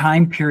 what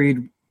time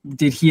period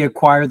did he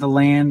acquire the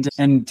land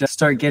and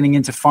start getting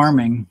into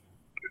farming?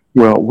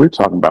 Well, we're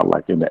talking about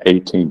like in the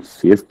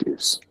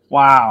 1850s.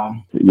 Wow.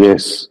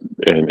 Yes,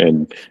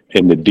 and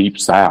in the deep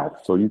South.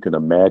 So you can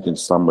imagine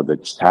some of the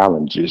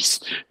challenges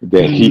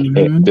that he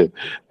Hmm.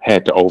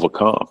 had to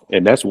overcome.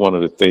 And that's one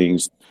of the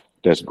things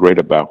that's great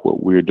about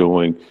what we're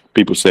doing.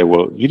 People say,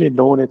 well, you didn't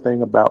know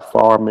anything about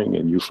farming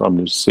and you're from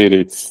the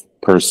city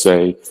per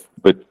se.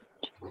 But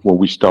when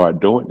we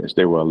started doing this,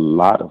 there were a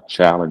lot of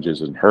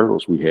challenges and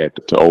hurdles we had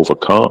to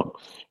overcome.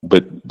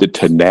 But the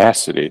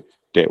tenacity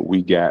that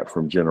we got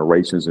from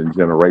generations and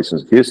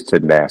generations, his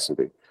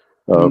tenacity,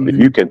 if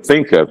you Hmm. can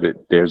think of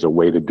it, there's a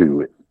way to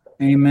do it.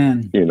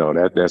 Amen.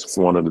 That's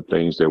one of the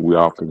things that we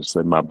often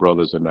say, my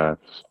brothers and I,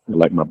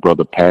 like my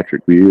brother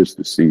Patrick, who is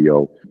the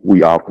CEO,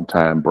 we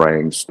oftentimes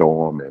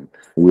brainstorm and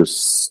we'll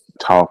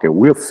talk and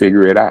we'll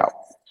figure it out.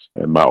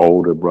 And my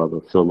older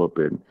brother Philip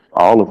and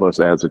all of us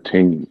as a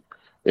team,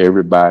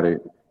 everybody,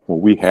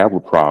 when we have a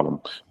problem,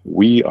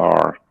 we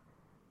are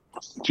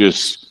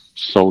just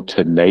so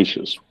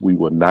tenacious. We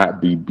will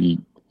not be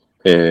beat.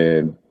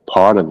 And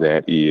part of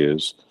that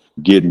is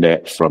getting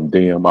that from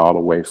them all the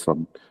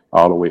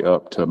way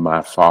up to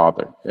my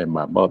father and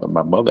my mother.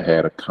 My mother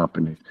had a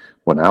company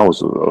when I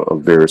was a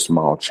very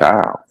small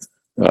child.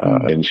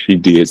 And she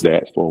did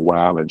that for a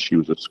while, and she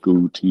was a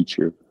school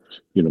teacher.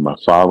 My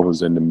father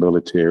was in the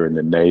military, in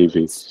the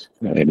Navy,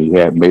 and he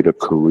had made a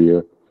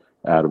career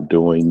out of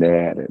doing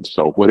that. And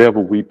so whatever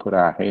we put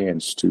our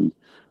hands to,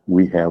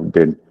 we have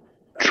been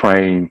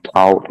trained,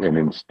 taught, and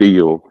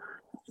instilled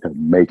to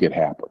make it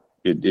happen.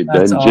 It That's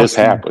doesn't just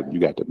awesome. happen. You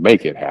got to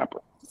make it happen.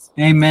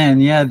 Amen.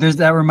 Yeah,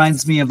 that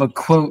reminds me of a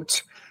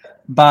quote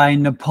by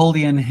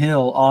Napoleon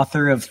Hill,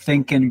 author of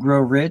Think and Grow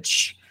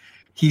Rich.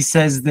 He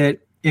says that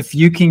if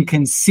you can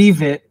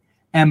conceive it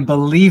and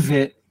believe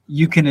it,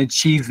 you can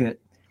achieve it.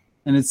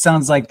 And it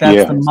sounds like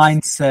that's the Yeah.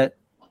 mindset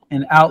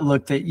and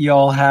outlook that you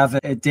all have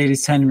at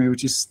DatusHenry,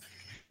 which is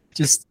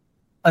just,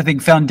 I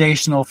think,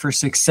 foundational for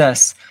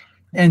success.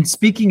 And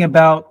speaking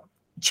about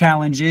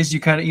challenges,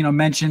 you kind of,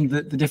 mentioned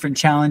the different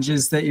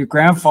challenges that your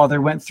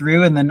grandfather went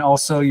through, and then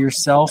also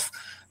yourself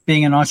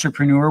being an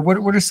entrepreneur.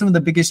 What are some of the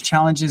biggest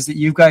challenges that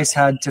you guys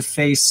had to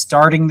face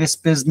starting this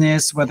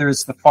business, whether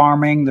it's the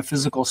farming, the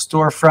physical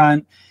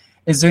storefront?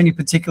 Is there any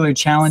particular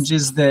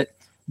challenges that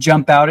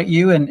jump out at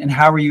you, and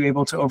how were you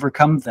able to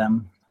overcome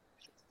them?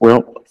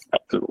 Well,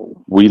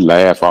 we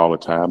laugh all the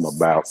time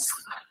about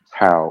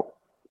how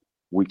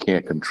we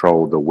can't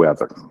control the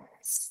weather.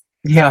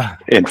 Yeah.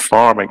 In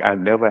farming, I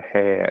never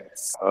had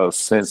a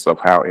sense of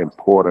how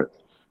important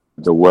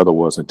the weather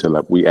was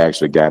until we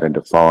actually got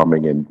into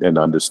farming and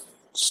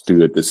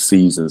understood the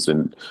seasons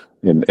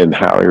and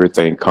how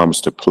everything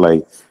comes to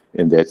play.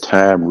 And that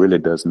time really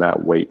does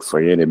not wait for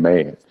any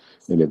man.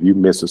 And if you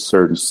miss a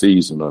certain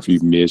season or if you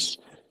miss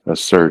a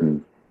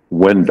certain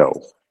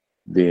window,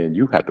 then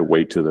you have to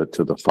wait to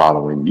the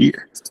following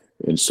year.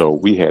 And so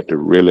we had to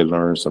really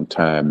learn some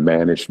time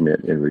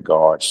management in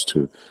regards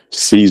to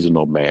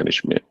seasonal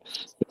management.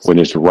 When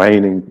it's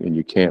raining and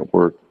you can't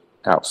work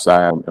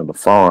outside on the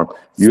farm,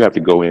 you have to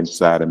go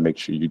inside and make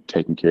sure you're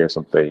taking care of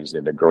some things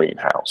in the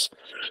greenhouse.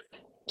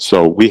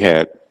 So we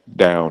had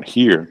down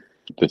here,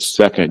 the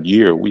second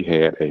year, we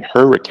had a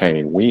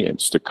hurricane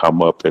winds to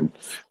come up, and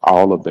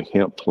all of the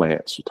hemp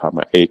plants, we're talking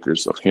about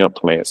acres of hemp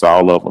plants,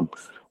 all of them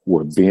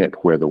were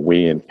bent where the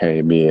wind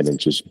came in and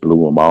just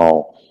blew them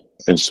all.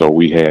 And so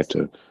we had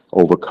to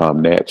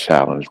overcome that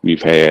challenge.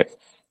 We've had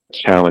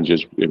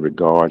challenges in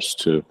regards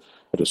to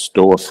the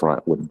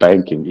storefront with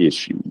banking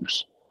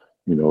issues.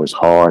 It's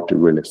hard to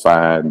really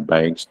find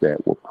banks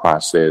that will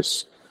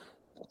process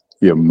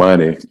your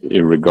money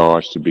in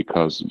regards to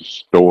because of the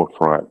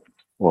storefront.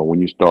 Or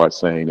when you start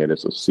saying that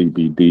it's a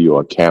CBD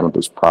or a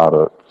cannabis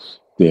product,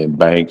 then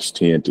banks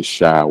tend to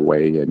shy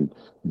away and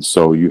And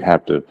so you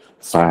have to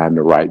find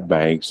the right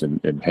banks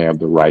and have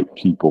the right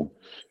people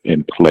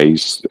in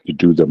place to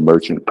do the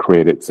merchant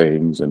credit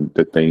things and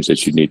the things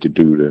that you need to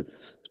do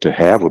to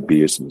have a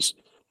business.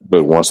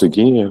 But once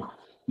again,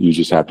 you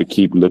just have to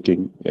keep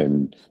looking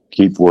and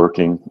keep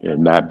working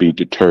and not be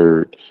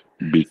deterred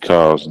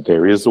because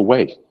there is a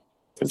way.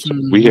 And so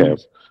we have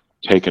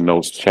taken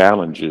those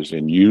challenges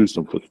and used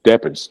them for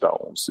stepping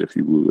stones, if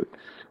you would.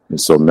 And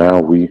so now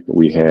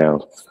we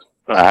have,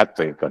 I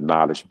think, a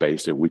knowledge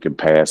base that we can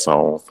pass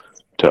on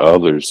to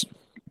others.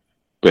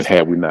 But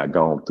had we not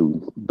gone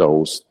through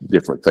those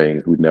different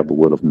things, we never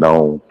would have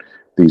known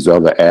these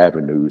other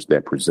avenues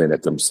that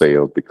presented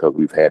themselves because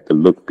we've had to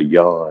look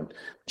beyond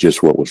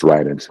just what was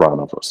right in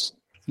front of us.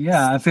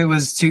 Yeah, if it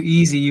was too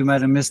easy, you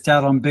might have missed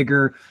out on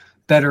bigger,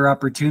 better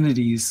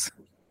opportunities.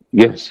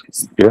 Yes.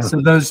 Yeah.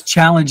 So those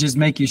challenges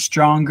make you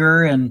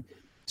stronger and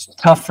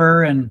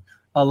tougher and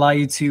allow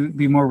you to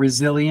be more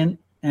resilient.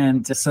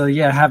 And so,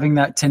 yeah, having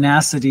that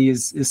tenacity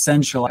is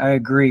essential. I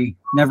agree.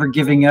 Never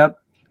giving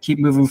up, keep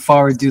moving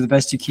forward, do the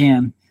best you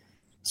can.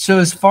 So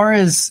as far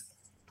as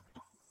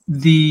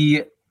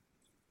the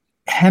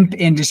hemp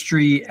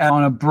industry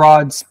on a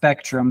broad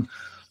spectrum,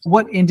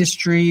 what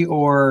industry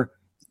or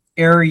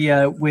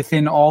area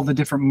within all the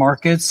different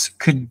markets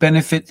could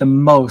benefit the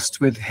most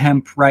with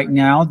hemp right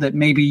now that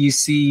maybe you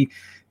see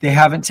they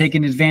haven't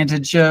taken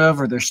advantage of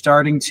or they're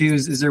starting to?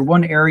 Is there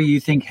one area you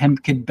think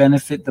hemp could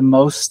benefit the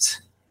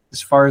most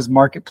as far as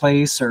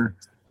marketplace or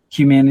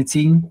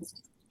humanity?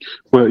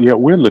 Well, yeah,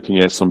 we're looking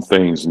at some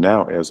things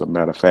now, as a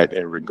matter of fact,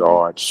 in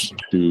regards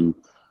to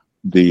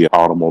the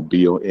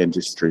automobile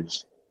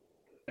industries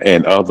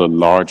and other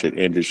larger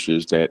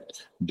industries that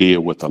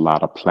deal with a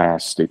lot of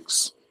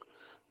plastics.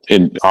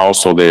 And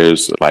also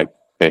there's like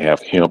they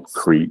have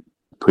hempcrete,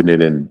 putting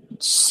it in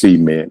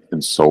cement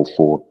and so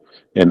forth.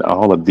 And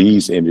all of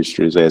these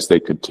industries, as they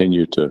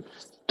continue to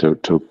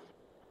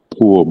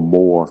pour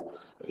more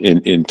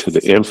into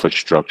the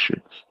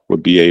infrastructure, will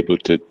be able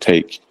to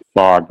take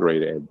far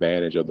greater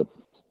advantage of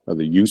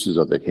the uses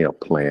of the hemp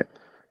plant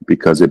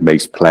because it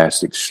makes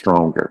plastic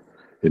stronger.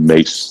 It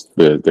makes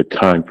the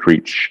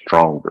concrete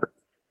stronger.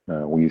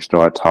 When you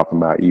start talking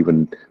about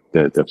even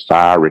the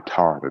fire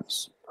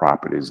retardants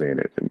properties in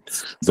it. And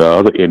the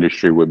other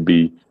industry would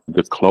be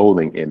the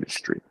clothing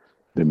industry.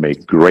 They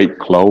make great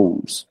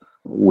clothes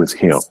with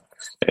hemp.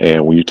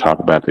 And when you talk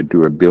about the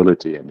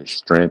durability and the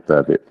strength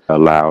of it,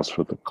 allows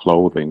for the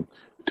clothing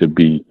to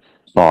be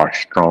far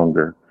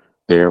stronger.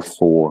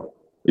 Therefore,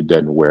 it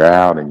doesn't wear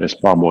out and it's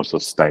far more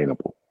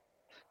sustainable.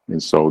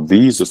 And so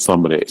these are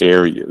some of the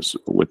areas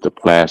with the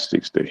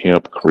plastics, the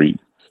hempcrete,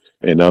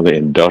 and other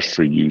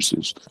industrial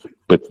uses.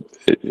 But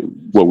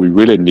what we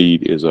really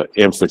need is an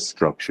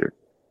infrastructure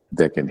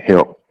that can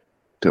help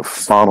to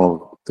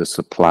funnel the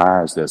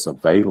supplies that's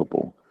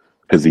available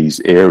to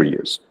these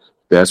areas.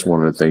 That's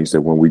one of the things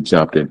that when we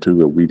jumped into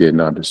it, we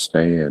didn't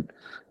understand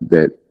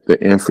that the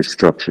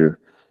infrastructure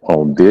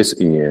on this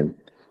end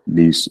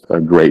needs a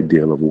great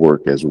deal of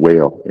work as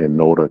well in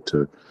order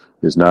to,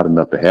 it's not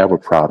enough to have a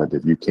product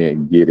if you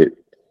can't get it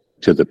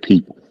to the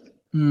people.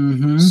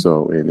 Mm-hmm.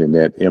 So in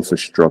that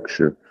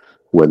infrastructure,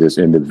 whether it's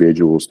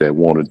individuals that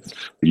want to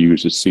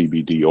use the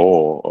CBD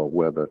oil or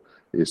whether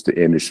it's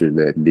the industry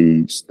that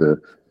needs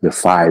the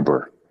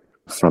fiber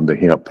from the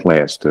hemp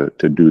plants to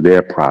do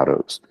their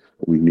products,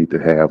 we need to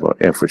have an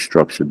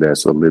infrastructure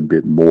that's a little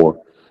bit more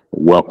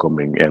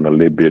welcoming and a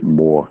little bit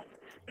more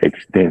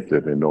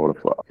extensive in order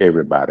for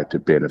everybody to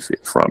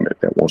benefit from it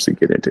that wants to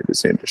get into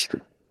this industry.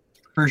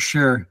 For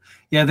sure.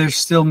 Yeah, there's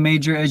still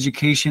major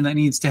education that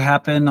needs to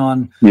happen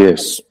on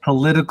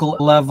political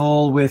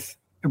level with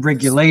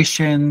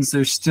regulations.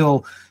 There's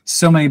still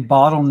so many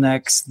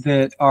bottlenecks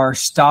that are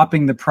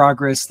stopping the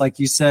progress, like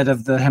you said,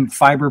 of the hemp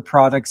fiber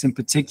products in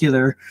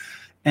particular.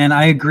 And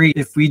I agree,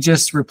 if we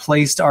just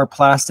replaced our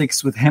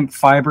plastics with hemp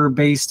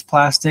fiber-based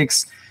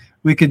plastics,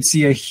 we could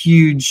see a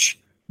huge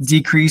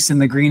decrease in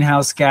the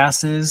greenhouse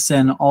gases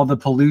and all the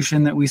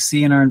pollution that we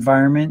see in our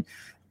environment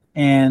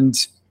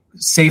and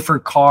safer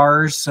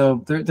cars.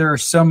 So there are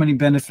so many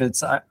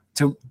benefits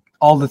to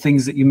all the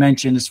things that you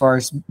mentioned as far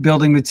as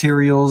building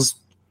materials,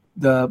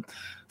 the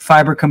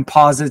fiber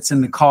composites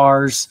in the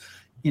cars.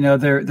 You know,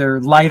 they're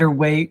lighter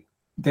weight,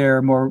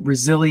 they're more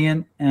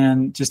resilient,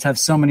 and just have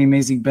so many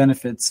amazing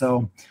benefits.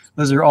 So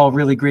those are all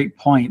really great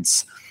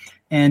points.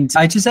 And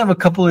I just have a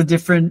couple of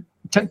different,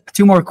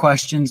 two more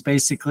questions,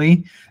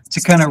 basically,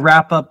 to kind of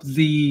wrap up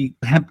the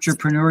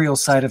entrepreneurial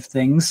side of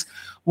things.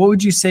 What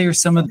would you say are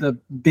some of the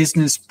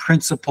business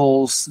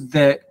principles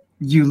that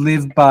you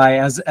live by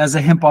as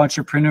a hemp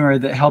entrepreneur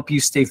that help you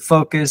stay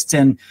focused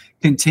and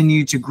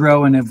continue to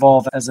grow and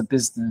evolve as a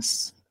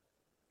business?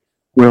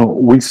 Well,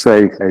 we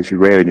say, as you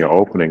read in your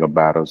opening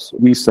about us,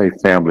 we say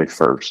family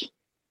first.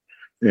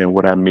 And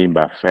what I mean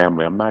by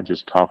family, I'm not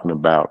just talking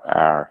about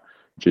our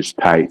just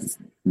tight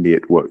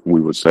knit, what we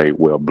would say,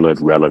 well, blood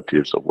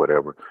relatives or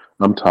whatever.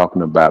 I'm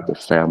talking about the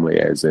family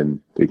as in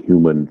the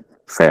human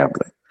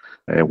family.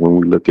 And when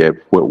we look at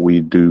what we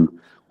do,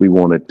 we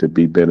want it to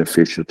be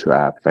beneficial to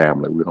our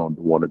family. We don't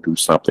want to do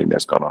something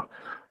that's going to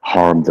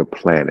harm the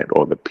planet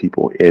or the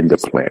people in the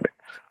planet.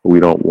 We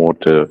don't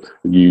want to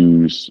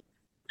use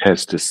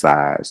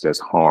pesticides that's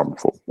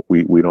harmful.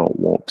 We don't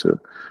want to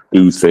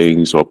do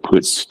things or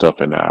put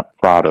stuff in our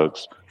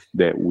products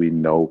that we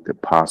know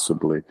could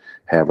possibly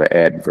have an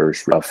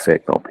adverse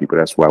effect on people.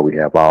 That's why we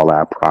have all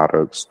our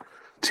products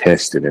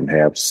tested and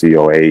have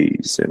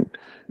COAs, and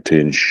to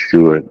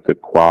ensure the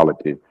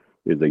quality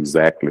is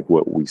exactly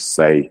what we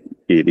say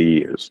it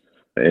is.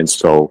 And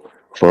so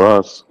for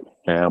us,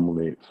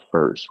 family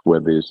first,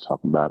 whether it's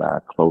talking about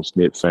our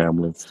close-knit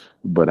family,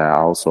 but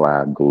also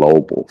our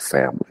global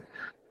family.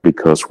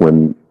 Because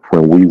when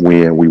we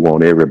win, we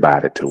want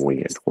everybody to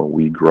win. When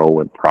we grow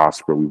and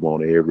prosper, we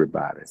want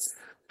everybody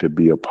to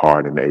be a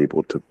part and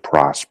able to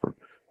prosper.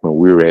 When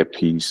we're at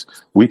peace,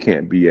 we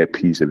can't be at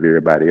peace if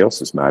everybody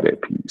else is not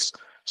at peace.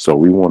 So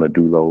we want to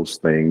do those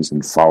things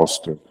and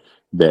foster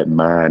that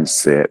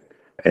mindset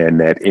and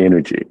that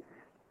energy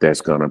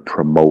that's going to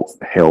promote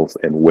health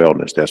and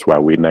wellness. That's why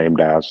we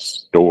named our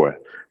store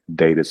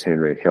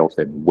DatusHenry Health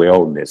and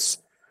Wellness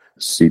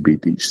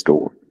CBD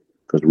store,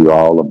 because we're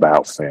all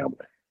about family.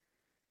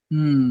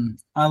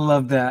 I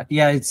love that.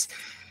 Yeah, it's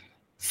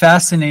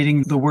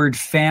fascinating, the word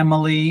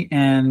family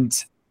and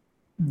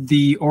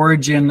the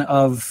origin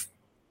of,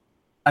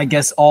 I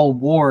guess, all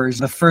wars.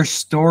 The first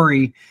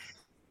story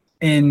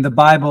in the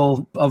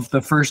Bible of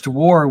the first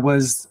war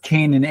was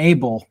Cain and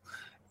Abel.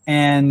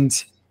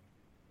 And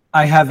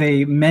I have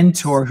a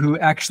mentor who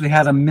actually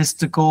had a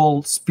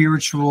mystical,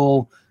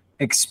 spiritual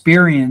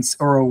experience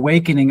or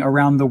awakening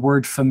around the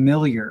word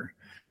familiar.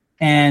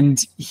 And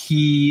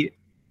he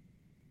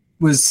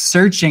was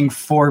searching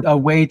for a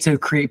way to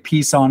create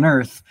peace on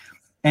earth.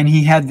 And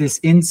he had this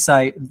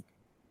insight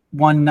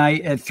one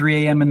night at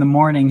 3 a.m. in the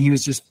morning. He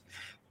was just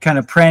kind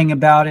of praying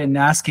about it and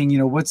asking,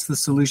 what's the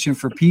solution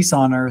for peace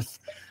on earth?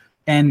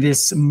 And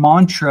this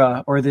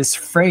mantra or this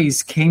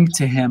phrase came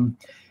to him.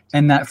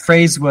 And that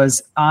phrase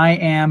was, I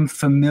am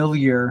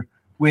familiar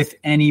with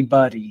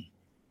anybody.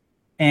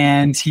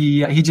 And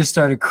he just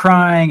started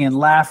crying and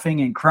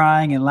laughing and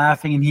crying and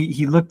laughing. And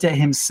he looked at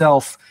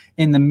himself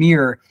in the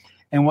mirror.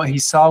 And what he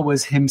saw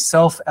was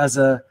himself as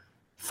a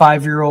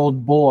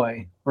 5-year-old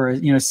boy or a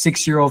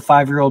 6-year-old,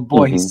 5-year-old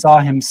boy. Mm-hmm. He saw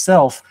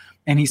himself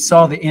and he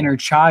saw the inner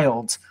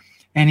child.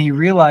 And he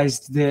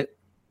realized that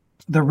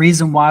the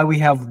reason why we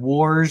have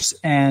wars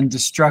and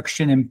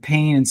destruction and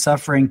pain and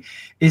suffering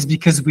is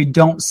because we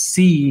don't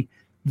see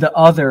the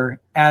other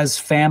as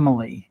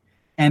family.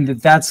 And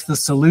that's the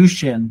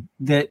solution,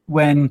 that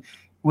when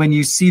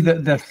you see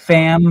the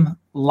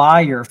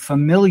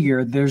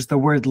familiar, there's the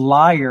word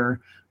liar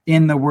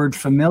in the word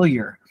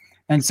familiar.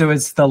 And so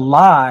it's the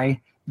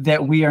lie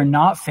that we are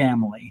not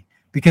family,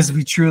 because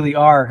we truly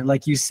are.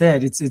 Like you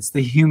said, it's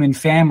the human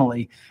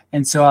family.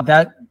 And so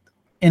that,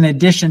 in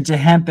addition to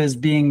hemp as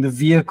being the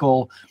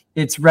vehicle,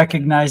 it's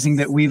recognizing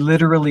that we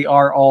literally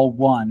are all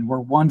one. We're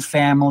one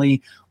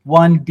family,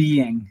 one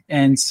being.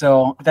 And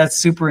so that's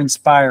super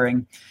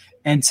inspiring.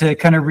 And to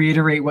kind of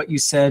reiterate what you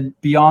said,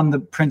 beyond the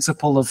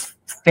principle of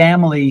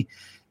family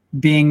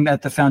being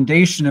at the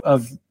foundation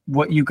of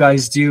what you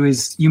guys do,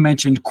 is you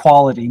mentioned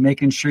quality,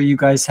 making sure you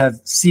guys have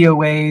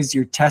COAs,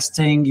 you're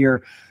testing,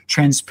 you're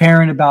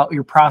transparent about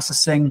your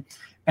processing.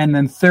 And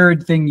then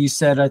third thing you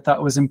said I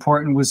thought was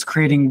important was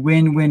creating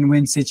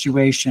win-win-win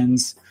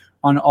situations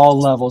on all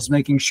levels,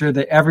 making sure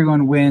that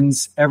everyone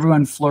wins,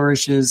 everyone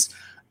flourishes,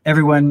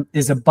 everyone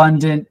is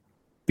abundant,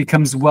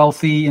 becomes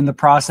wealthy in the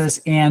process,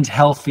 and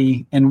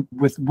healthy, and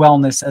with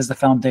wellness as the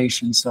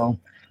foundation. So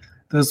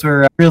those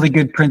were really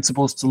good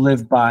principles to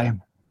live by.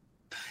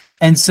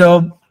 And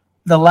so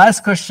the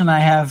last question I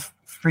have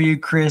for you,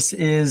 Chris,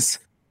 is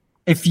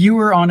if you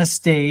were on a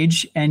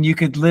stage and you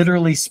could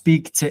literally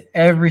speak to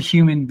every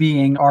human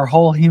being, our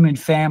whole human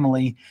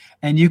family,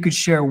 and you could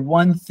share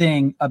one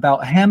thing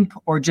about hemp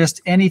or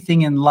just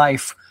anything in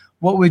life,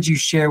 what would you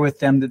share with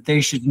them that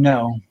they should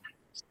know?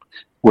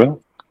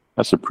 Well,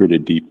 that's a pretty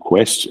deep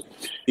question.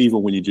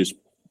 Even when you just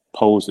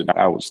posed it,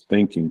 I was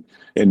thinking,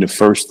 and the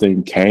first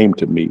thing came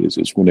to me is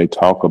when they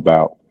talk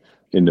about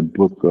in the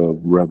book of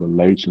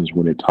Revelations,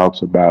 when it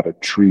talks about a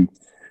tree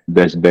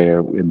that's there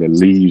and the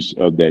leaves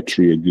of that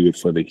tree are good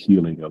for the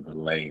healing of the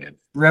land.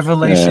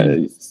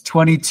 Revelation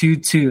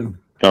 22:2.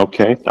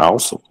 Okay,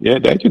 awesome. Yeah,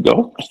 there you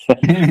go.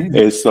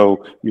 And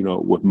so,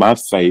 with my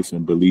faith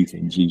and belief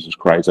in Jesus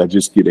Christ, I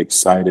just get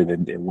excited.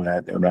 And when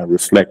I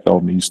reflect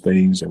on these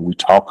things and we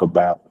talk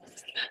about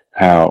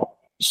how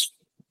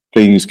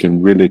things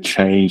can really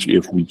change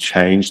if we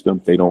change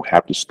them, they don't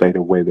have to stay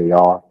the way they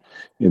are.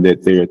 And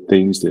that there are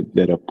things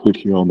that are put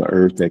here on the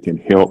earth that can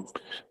help,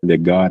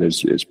 that God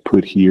has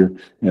put here.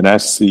 And I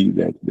see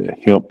that the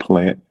hemp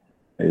plant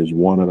is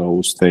one of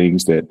those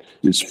things that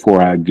is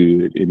for our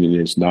good, and it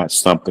is not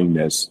something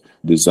that's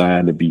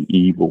designed to be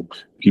evil.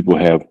 People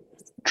have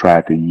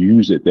tried to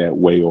use it that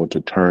way or to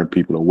turn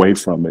people away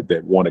from it,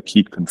 that want to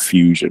keep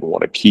confusion,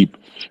 want to keep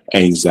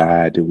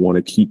anxiety, want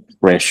to keep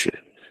pressure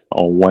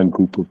on one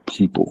group of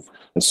people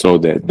so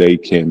that they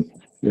can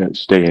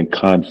stay in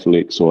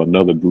conflicts, or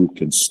another group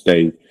can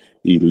stay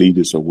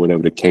elitist, or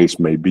whatever the case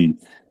may be.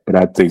 But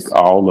I think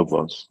all of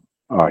us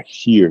are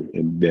here,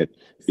 and that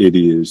it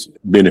is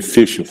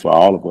beneficial for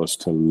all of us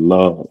to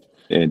love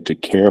and to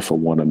care for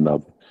one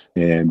another.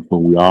 And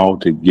when we're all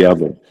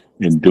together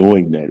in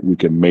doing that, we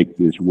can make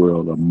this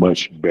world a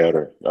much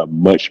better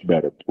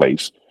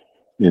place.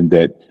 And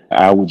that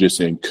I would just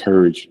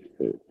encourage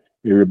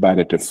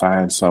everybody to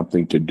find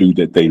something to do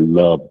that they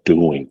love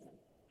doing,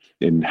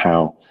 and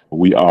how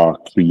we are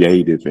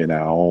creative in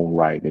our own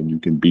right, and you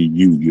can be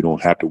you. You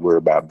don't have to worry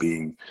about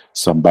being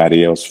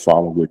somebody else.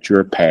 Follow what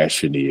your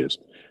passion is.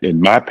 And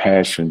my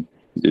passion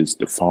is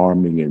the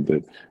farming and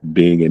the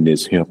being in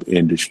this hemp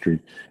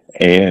industry.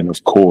 And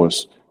of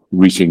course,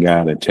 reaching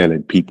out and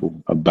telling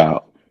people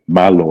about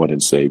my Lord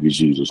and Savior,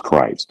 Jesus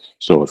Christ.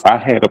 So if I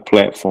had a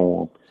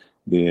platform,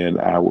 then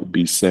I would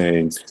be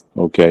saying,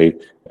 okay,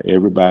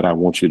 everybody, I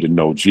want you to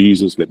know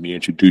Jesus. Let me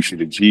introduce you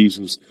to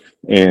Jesus.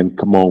 And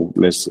come on,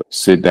 let's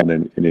sit down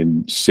and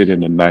then sit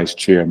in a nice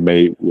chair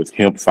made with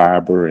hemp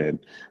fiber, and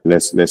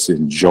let's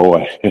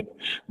enjoy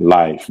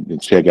life and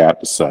check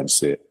out the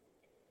sunset.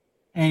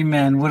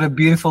 Amen. What a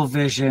beautiful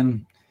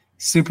vision.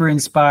 Super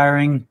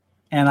inspiring.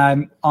 And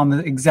I'm on the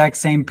exact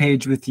same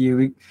page with you.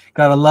 We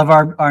got to love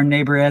our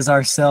neighbor as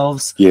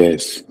ourselves.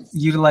 Yes.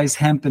 Utilize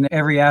hemp in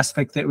every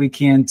aspect that we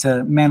can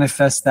to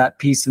manifest that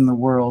peace in the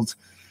world.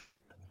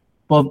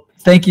 Well,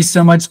 thank you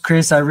so much,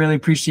 Chris. I really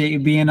appreciate you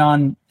being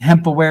on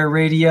Hemp Aware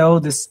Radio.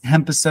 This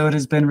hemp episode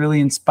has been really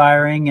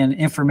inspiring and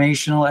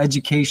informational,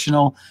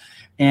 educational.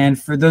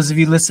 And for those of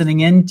you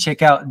listening in,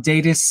 check out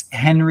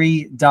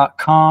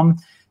DatusHenry.com.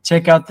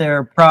 Check out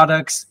their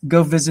products.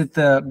 Go visit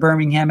the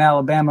Birmingham,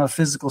 Alabama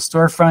physical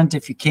storefront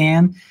if you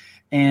can.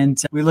 And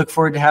we look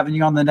forward to having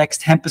you on the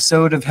next hemp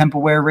episode of Hemp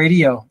Aware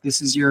Radio.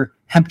 This is your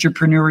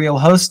hempreneurial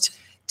host,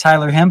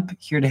 Tyler Hemp,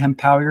 here to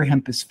empower your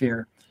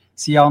hemposphere.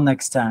 See y'all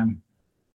next time.